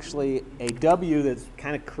is actually a W that's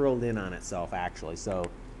kind of curled in on itself, actually. So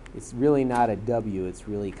it's really not a W, it's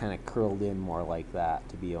really kind of curled in more like that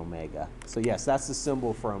to be omega. So yes, that's the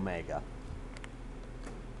symbol for omega.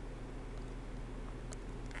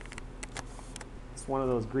 It's one of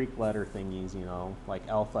those Greek letter thingies, you know, like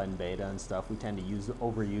alpha and beta and stuff. We tend to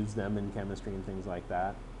overuse them in chemistry and things like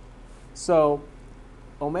that. So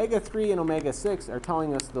omega-3 and omega-6 are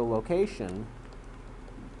telling us the location.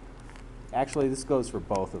 Actually, this goes for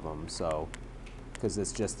both of them, so, because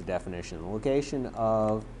it's just the definition. The location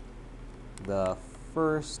of the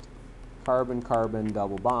first carbon-carbon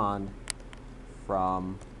double bond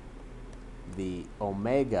from the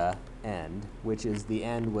omega end, which is the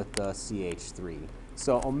end with the CH3.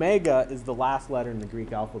 So omega is the last letter in the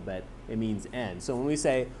Greek alphabet. It means end. So when we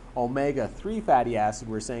say omega-3 fatty acid,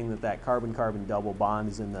 we're saying that that carbon-carbon double bond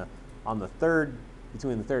is on the third,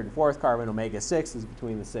 between the third and fourth carbon. Omega-6 is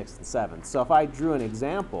between the sixth and seventh. So if I drew an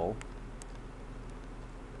example,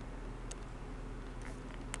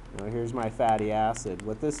 here's my fatty acid.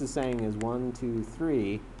 What this is saying is 1, 2,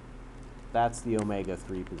 3. That's the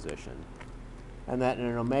omega-3 position. And that in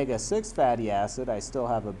an omega-6 fatty acid, I still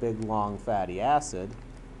have a big, long fatty acid.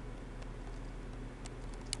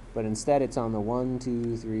 But instead, it's on the 1,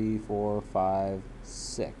 2, 3, 4, 5,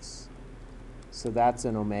 6. So that's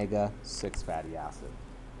an omega-6 fatty acid.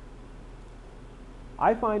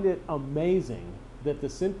 I find it amazing that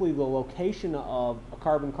simply the location of a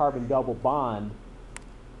carbon-carbon double bond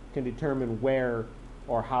can determine where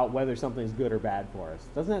or whether something is good or bad for us.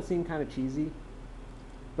 Doesn't that seem kind of cheesy?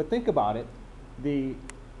 But think about it. The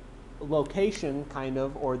location, kind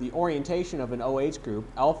of, or the orientation of an OH group,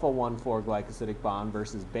 alpha 1,4 glycosidic bond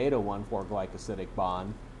versus beta 1,4 glycosidic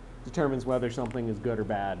bond, determines whether something is good or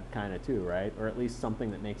bad, kind of, too, right? Or at least something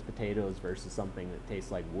that makes potatoes versus something that tastes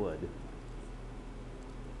like wood.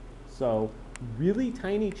 So really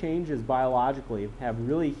tiny changes biologically have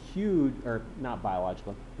really huge, or not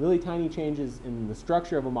biological, really tiny changes in the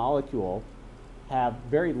structure of a molecule have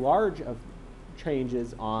very large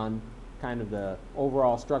changes on kind of the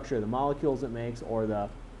overall structure of the molecules it makes or the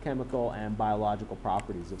chemical and biological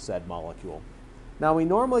properties of said molecule. Now we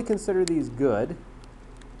normally consider these good,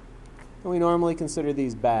 and we normally consider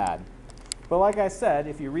these bad. But like I said,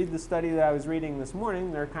 if you read the study that I was reading this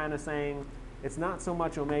morning, they're kind of saying it's not so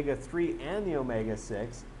much omega-3 and the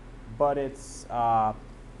omega-6, but it's the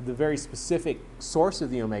very specific source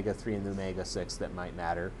of the omega-3 and the omega-6 that might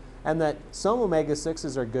matter, and that some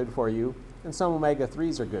omega-6s are good for you and some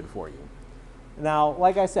omega-3s are good for you. Now,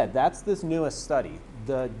 like I said, that's this newest study.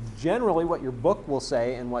 Generally, what your book will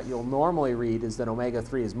say and what you'll normally read is that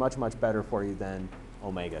omega-3 is much, much better for you than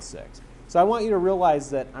omega-6. So I want you to realize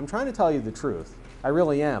that I'm trying to tell you the truth. I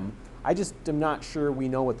really am. I just am not sure we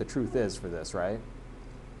know what the truth is for this, right?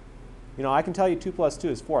 You know, I can tell you 2 + 2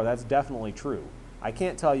 is 4. That's definitely true. I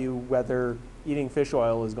can't tell you whether eating fish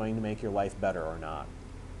oil is going to make your life better or not.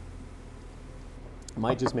 It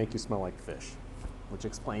might just make you smell like fish, which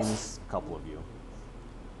explains a couple of you.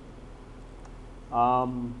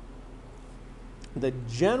 The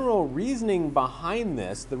general reasoning behind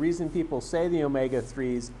this, the reason people say the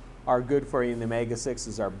omega-3s are good for you and the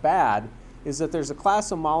omega-6s are bad, is that there's a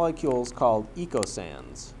class of molecules called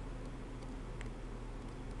eicosans.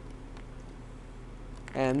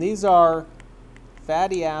 And these are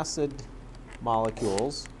fatty acid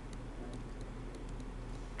molecules,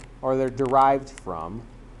 or they're derived from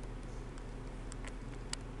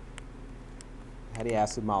fatty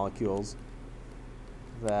acid molecules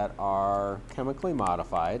that are chemically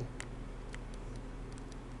modified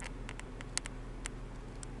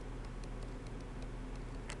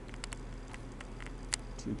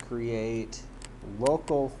to create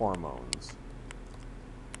local hormones.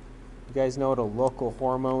 You guys know what a local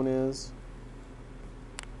hormone is?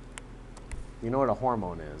 You know what a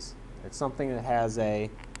hormone is? It's something that has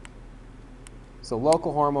a... So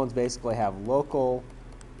local hormones basically have local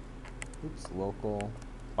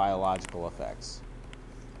biological effects.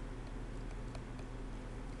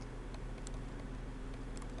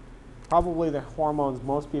 Probably the hormones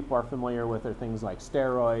most people are familiar with are things like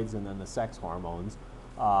steroids and then the sex hormones.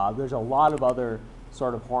 There's a lot of other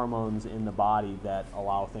sort of hormones in the body that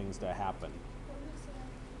allow things to happen.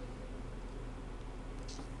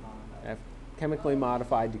 Chemically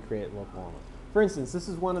modified to create local hormones. For instance, this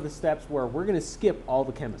is one of the steps where we're going to skip all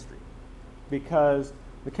the chemistry because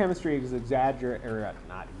the chemistry is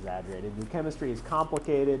not exaggerated. The chemistry is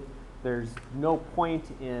complicated. There's no point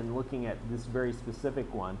in looking at this very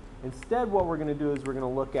specific one. Instead, what we're going to do is we're going to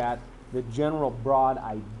look at the general broad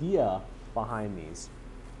idea behind these.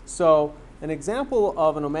 So an example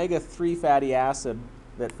of an omega-3 fatty acid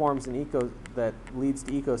that forms that leads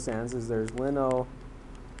to eicosans is there's linoleic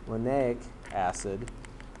acid.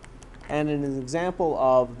 And an example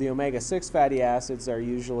of the omega-6 fatty acids are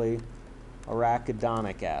usually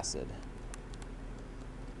arachidonic acid.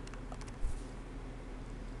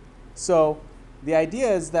 So the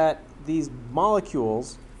idea is that these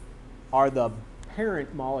molecules are the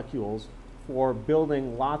parent molecules for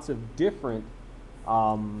building lots of different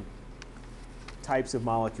types of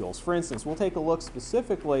molecules. For instance, we'll take a look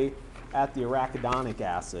specifically at the arachidonic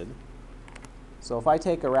acid. So if I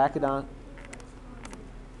take arachidon...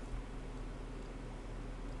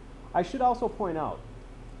 I should also point out,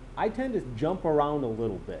 I tend to jump around a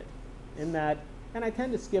little bit in that, and I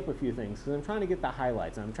tend to skip a few things because I'm trying to get the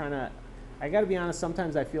highlights. I got to be honest,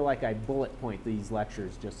 sometimes I feel like I bullet point these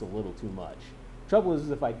lectures just a little too much. Trouble is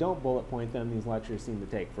if I don't bullet point them, these lectures seem to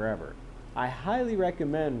take forever. I highly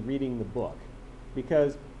recommend reading the book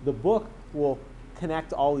because the book will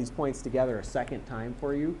connect all these points together a second time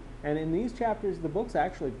for you. And in these chapters, the book's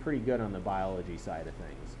actually pretty good on the biology side of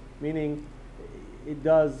things, meaning it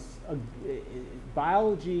does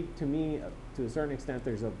biology, to me, to a certain extent,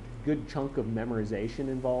 there's a good chunk of memorization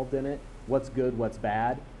involved in it. What's good, what's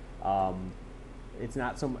bad. It's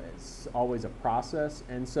always a process.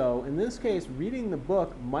 And so in this case, reading the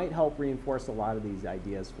book might help reinforce a lot of these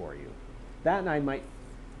ideas for you. That, and I might,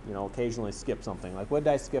 occasionally skip something. Like, what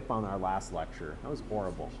did I skip on our last lecture? That was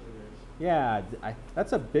horrible. Yeah,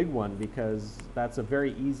 that's a big one because that's a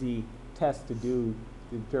very easy test to do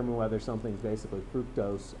to determine whether something's basically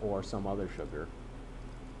fructose or some other sugar.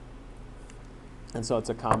 And so it's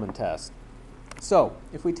a common test. So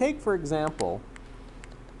if we take, for example,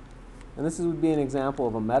 and this would be an example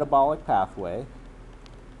of a metabolic pathway.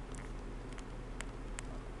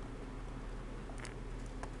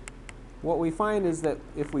 What we find is that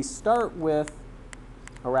if we start with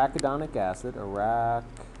arachidonic acid,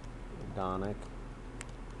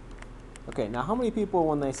 okay, now how many people,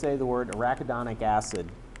 when they say the word arachidonic acid,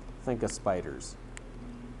 think of spiders?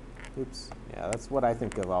 Oops, yeah, that's what I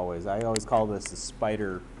think of always. I always call this a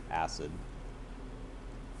spider acid.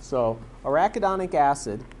 So arachidonic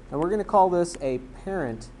acid, and we're going to call this a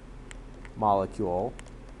parent molecule,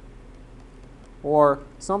 or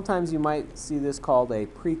sometimes you might see this called a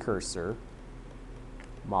precursor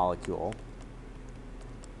molecule.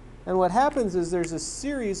 And what happens is there's a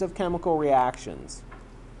series of chemical reactions.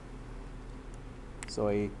 So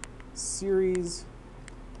a series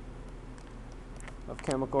of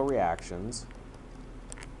chemical reactions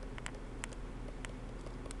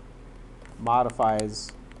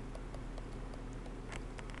modifies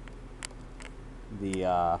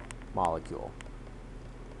the molecule.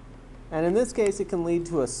 And in this case, it can lead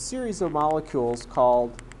to a series of molecules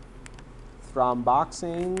called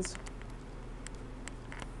thromboxanes,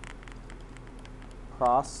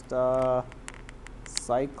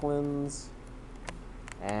 prostacyclins,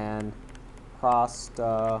 and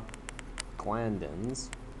prostaglandins.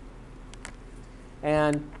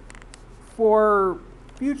 And for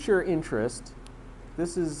future interest,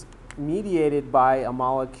 this is mediated by a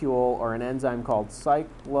molecule or an enzyme called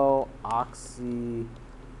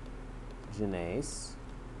cyclooxygenase.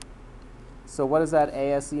 So what does that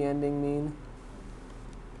ASE ending mean?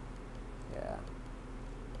 Yeah.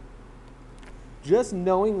 Just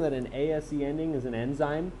knowing that an ASE ending is an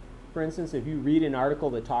enzyme, for instance, if you read an article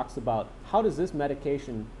that talks about how does this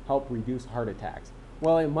medication help reduce heart attacks?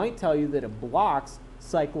 Well, it might tell you that it blocks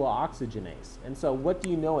cyclooxygenase. And so what do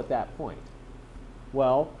you know at that point?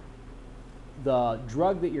 Well, the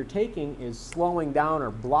drug that you're taking is slowing down or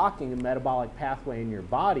blocking a metabolic pathway in your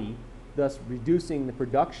body, thus reducing the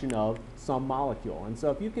production of some molecule. And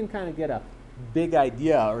so if you can kind of get a big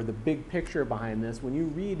idea or the big picture behind this, when you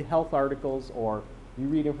read health articles or you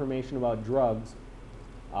read information about drugs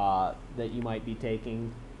that you might be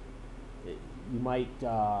taking, you might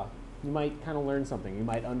kind of learn something. You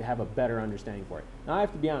might have a better understanding for it. Now, I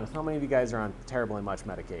have to be honest, how many of you guys are on terribly much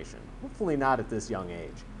medication? Hopefully not at this young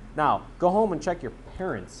age. Now, go home and check your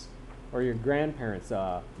parents' or your grandparents'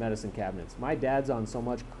 medicine cabinets. My dad's on so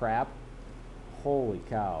much crap. Holy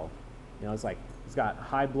cow. You know, it's like he's got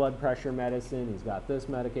high blood pressure medicine, he's got this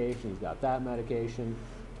medication, he's got that medication.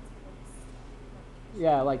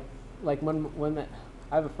 Yeah, like when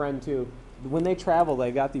I have a friend too, when they travel,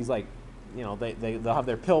 they've got these like, you know, they'll have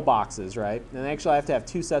their pill boxes, right? And they actually have to have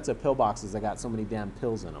 2 sets of pill boxes that got so many damn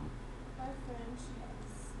pills in them. My friend,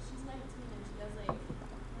 she's 19 and she has like one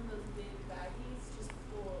of those big baggies just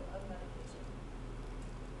full of medication.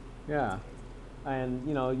 Yeah. And,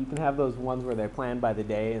 you know, you can have those ones where they plan by the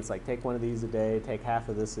day. And it's like, take one of these a day, take half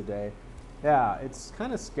of this a day. Yeah, it's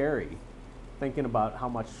kind of scary thinking about how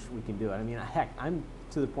much we can do. I mean, heck, I'm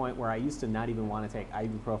to the point where I used to not even want to take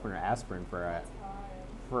ibuprofen or aspirin for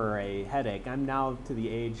a headache. I'm now to the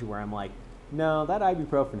age where I'm like, no, that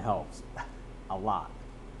ibuprofen helps a lot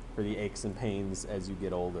for the aches and pains as you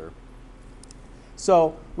get older.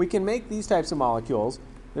 So we can make these types of molecules.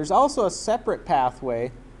 There's also a separate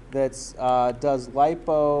pathway that does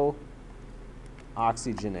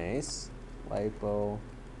lipoxygenase.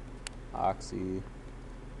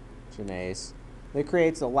 That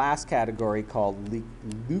creates a last category called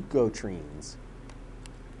leukotrienes.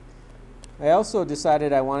 I also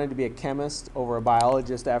decided I wanted to be a chemist over a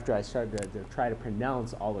biologist after I started to try to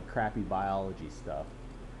pronounce all the crappy biology stuff.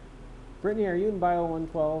 Brittany, are you in Bio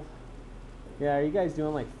 112? Yeah, are you guys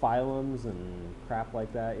doing like phylums and crap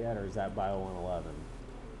like that yet, or is that Bio 111?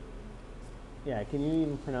 Yeah, can you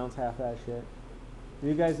even pronounce half that shit? Are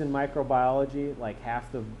you guys in microbiology, like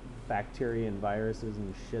half the bacteria and viruses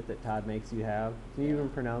and shit that Todd makes you have? Can you even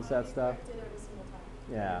pronounce that stuff?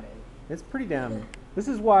 Yeah, it's pretty damn. This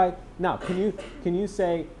is why. Now, can you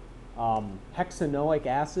say hexanoic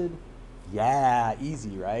acid? Yeah,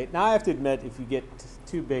 easy, right? Now I have to admit, if you get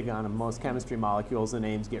too big on most chemistry molecules, the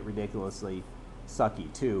names get ridiculously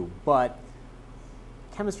sucky too. But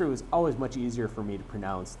chemistry was always much easier for me to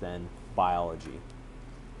pronounce than biology.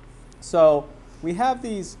 So we have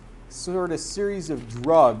these sort of series of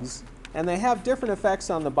drugs, and they have different effects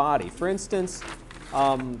on the body. For instance,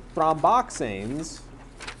 thromboxanes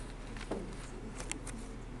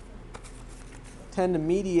tend to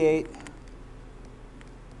mediate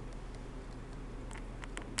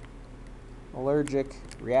allergic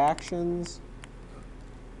reactions.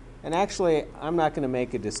 And actually, I'm not going to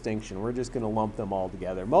make a distinction. We're just going to lump them all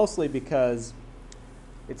together, mostly because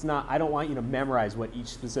it's not, I don't want you to memorize what each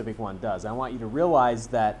specific one does. I want you to realize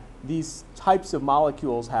that these types of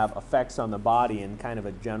molecules have effects on the body and kind of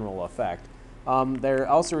a general effect. They're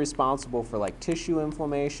also responsible for like tissue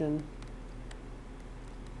inflammation,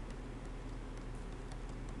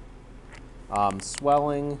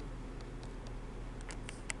 swelling,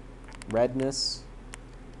 redness,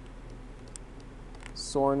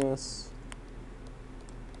 soreness,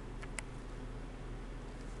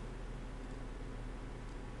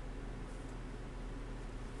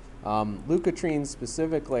 leukotrienes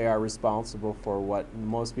specifically are responsible for what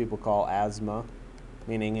most people call asthma,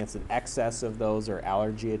 meaning it's an excess of those or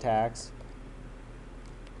allergy attacks.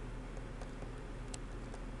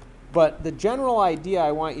 But the general idea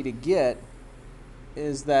I want you to get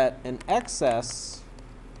is that an excess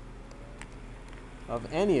of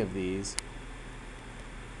any of these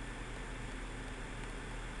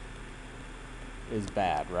is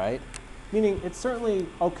bad, right? Meaning it's certainly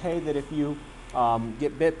okay that if you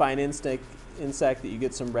get bit by an insect that you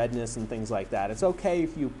get some redness and things like that. It's okay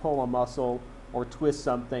if you pull a muscle or twist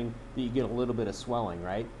something that you get a little bit of swelling,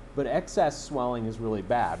 right? But excess swelling is really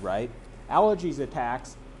bad, right? Allergies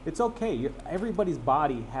attacks, it's okay. Everybody's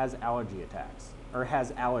body has allergy attacks or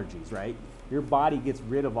has allergies, right? Your body gets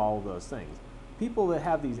rid of all of those things. People that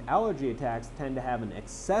have these allergy attacks tend to have an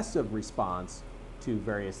excessive response to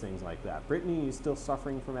various things like that. Brittany, you still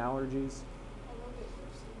suffering from allergies? A little bit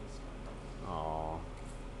worse than this one. Oh,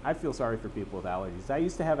 I feel sorry for people with allergies. I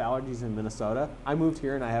used to have allergies in Minnesota. I moved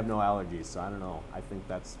here and I have no allergies, so I don't know. I think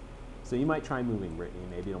that's, so you might try moving, Brittany.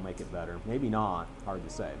 Maybe it'll make it better. Maybe not. Hard to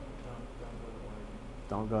say.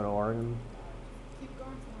 Don't go to Oregon. Keep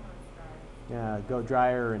going somewhere it's dry. Yeah, go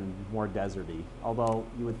drier and more deserty. Although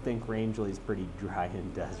you would think Rangeley is pretty dry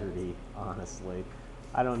and deserty, honestly.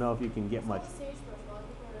 I don't know if you can get It's much. all sagebrush. A lot of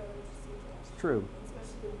people are allergic to sagebrush. True.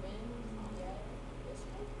 Especially the wind you get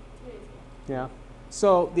yesterday. 2 days ago. Yeah.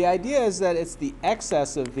 So the idea is that it's the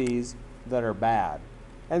excess of these that are bad.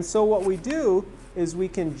 And so what we do is we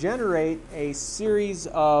can generate a series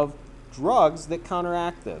of drugs that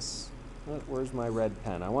counteract this. Where's my red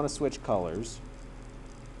pen? I want to switch colors.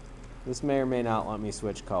 This may or may not let me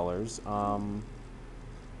switch colors.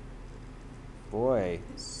 Boy,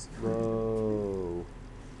 slow.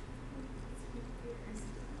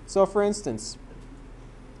 So for instance,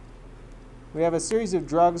 we have a series of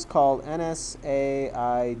drugs called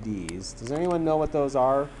NSAIDs. Does anyone know what those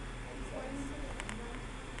are?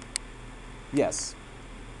 Yes.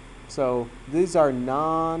 So these are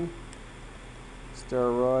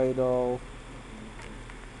non-steroidal,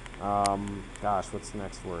 gosh, what's the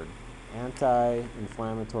next word?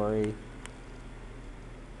 Anti-inflammatory,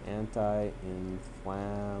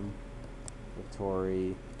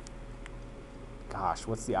 gosh,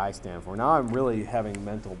 what's the I stand for? Now I'm really having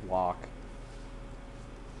mental block.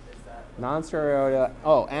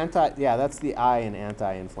 Non-steroidal, yeah, that's the I in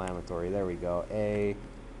anti-inflammatory. There we go.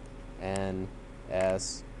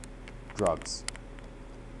 ANS drugs.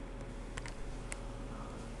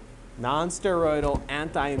 Non-steroidal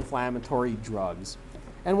anti-inflammatory drugs.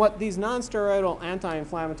 And what these non-steroidal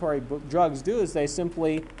anti-inflammatory drugs do is they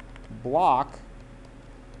simply block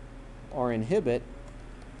or inhibit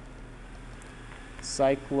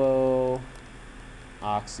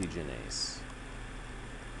cyclooxygenase.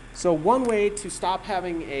 So one way to stop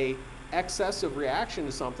having a excessive reaction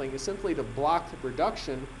to something is simply to block the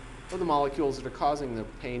production of the molecules that are causing the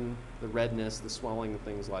pain, the redness, the swelling,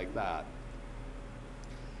 things like that.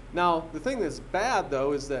 Now, the thing that's bad,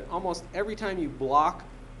 though, is that almost every time you block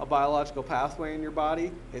a biological pathway in your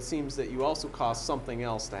body, it seems that you also cause something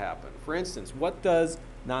else to happen. For instance, what does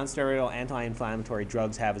non-steroidal anti-inflammatory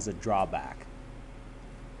drugs have as a drawback?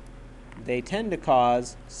 They tend to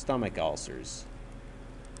cause stomach ulcers.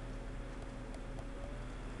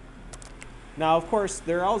 Now, of course,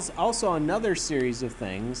 there is also another series of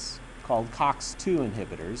things called COX-2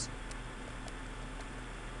 inhibitors,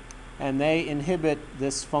 and they inhibit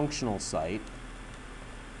this functional site.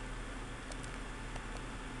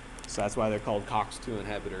 So that's why they're called COX-2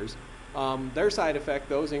 inhibitors. Their side effect,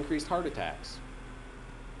 though, is increased heart attacks.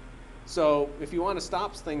 So if you want to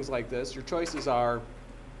stop things like this, your choices are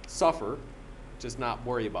suffer, just not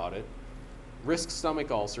worry about it, risk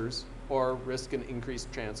stomach ulcers, or risk an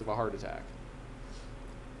increased chance of a heart attack.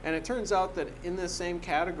 And it turns out that in this same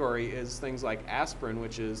category is things like aspirin,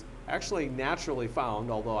 which is actually naturally found,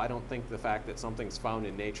 although I don't think the fact that something's found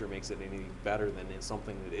in nature makes it any better than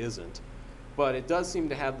something that isn't. But it does seem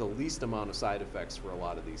to have the least amount of side effects for a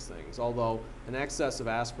lot of these things, although an excess of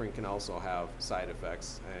aspirin can also have side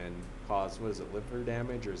effects and cause, what is it, liver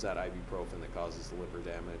damage, or is that ibuprofen that causes the liver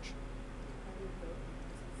damage?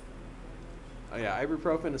 Oh yeah,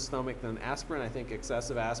 ibuprofen is stomach, then aspirin, I think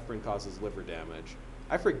excessive aspirin causes liver damage.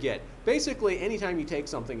 I forget. Basically, anytime you take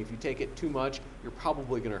something, if you take it too much, you're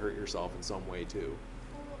probably going to hurt yourself in some way too. Well,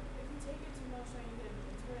 if you take it too much, then you get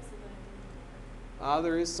interested in it more.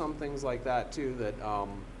 There is some things like that too that,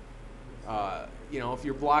 you know, if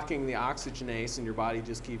you're blocking the oxygenase and your body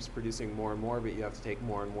just keeps producing more and more of it, you have to take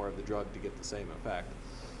more and more of the drug to get the same effect.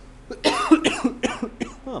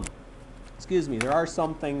 Excuse me, there are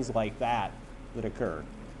some things like that that occur.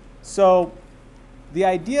 So the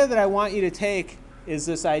idea that I want you to take is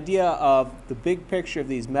this idea of the big picture of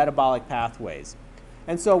these metabolic pathways.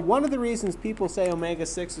 And so one of the reasons people say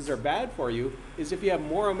omega-6s are bad for you is if you have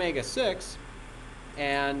more omega-6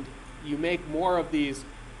 and you make more of these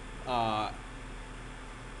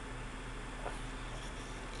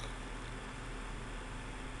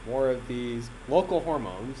local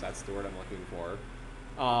hormones, that's the word I'm looking for,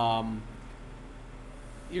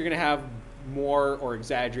 you're going to have more or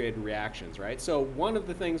exaggerated reactions, right? So one of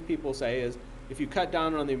the things people say is if you cut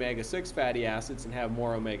down on the omega-6 fatty acids and have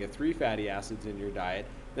more omega-3 fatty acids in your diet,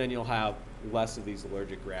 then you'll have less of these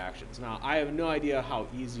allergic reactions. Now, I have no idea how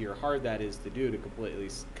easy or hard that is to do to completely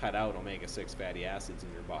cut out omega-6 fatty acids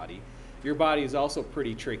in your body. Your body is also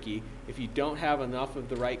pretty tricky. If you don't have enough of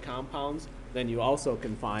the right compounds, then you also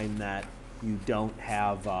can find that you don't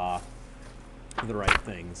have the right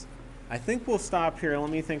things. I think we'll stop here. Let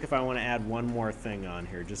me think if I want to add one more thing on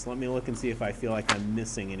here. Just let me look and see if I feel like I'm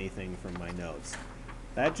missing anything from my notes.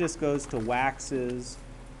 That just goes to waxes.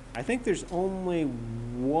 I think there's only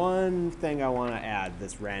one thing I want to add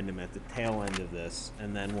that's random at the tail end of this,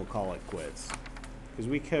 and then we'll call it quits. Because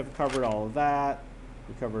we have covered all of that.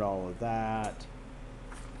 We covered all of that.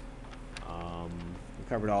 We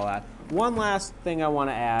covered all that. One last thing I want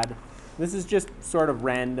to add. This is just sort of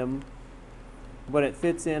random, but it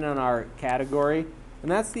fits in on our category,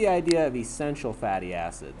 and that's the idea of essential fatty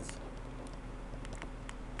acids.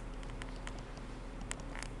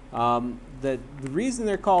 The reason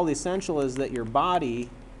they're called essential is that your body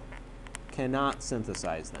cannot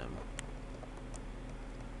synthesize them.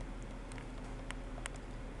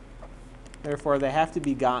 Therefore, they have to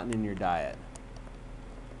be gotten in your diet.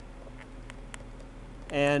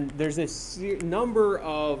 And there's a number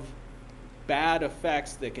of bad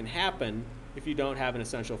effects that can happen if you don't have an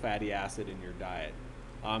essential fatty acid in your diet.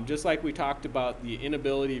 Just like we talked about the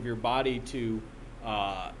inability of your body to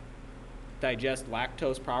digest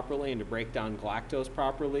lactose properly and to break down galactose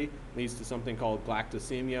properly leads to something called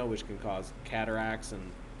galactosemia, which can cause cataracts and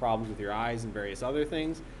problems with your eyes and various other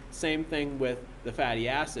things. Same thing with the fatty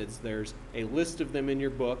acids. There's a list of them in your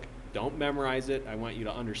book. Don't memorize it. I want you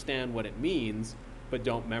to understand what it means, but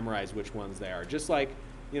don't memorize which ones they are. Just like,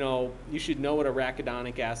 you should know what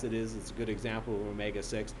arachidonic acid is. It's a good example of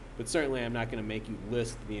omega-6, but certainly I'm not going to make you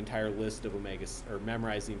list the entire list of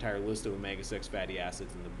memorize the entire list of omega-6 fatty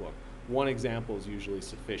acids in the book. One example is usually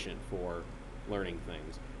sufficient for learning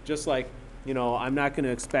things. Just like, I'm not going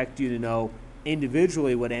to expect you to know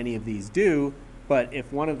individually what any of these do, but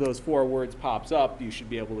if one of those 4 words pops up, you should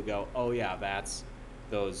be able to go, oh yeah, that's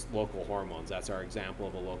those local hormones. That's our example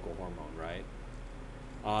of a local hormone, right?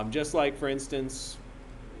 Just like, for instance,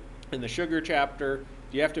 in the sugar chapter,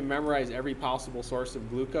 do you have to memorize every possible source of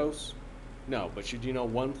glucose? No, but should you know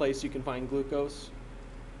one place you can find glucose?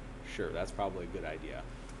 Sure, that's probably a good idea.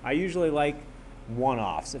 I usually like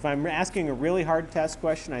one-offs. If I'm asking a really hard test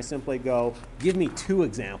question, I simply go, give me 2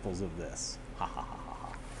 examples of this. Ha ha ha ha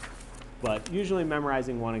ha. But usually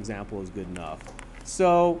memorizing one example is good enough.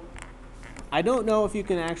 So I don't know if you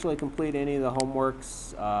can actually complete any of the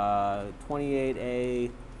homeworks, 28A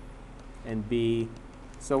and B.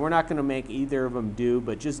 So we're not going to make either of them do,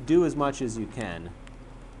 but just do as much as you can.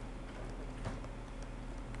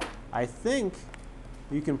 I think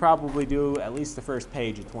you can probably do at least the first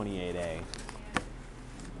page of 28A.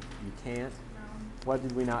 You can't? No. What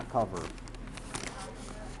did we not cover?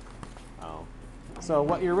 Oh. So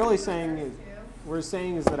what you're really saying is,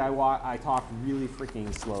 that I talked really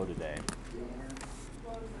freaking slow today.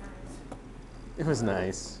 It was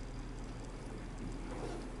nice.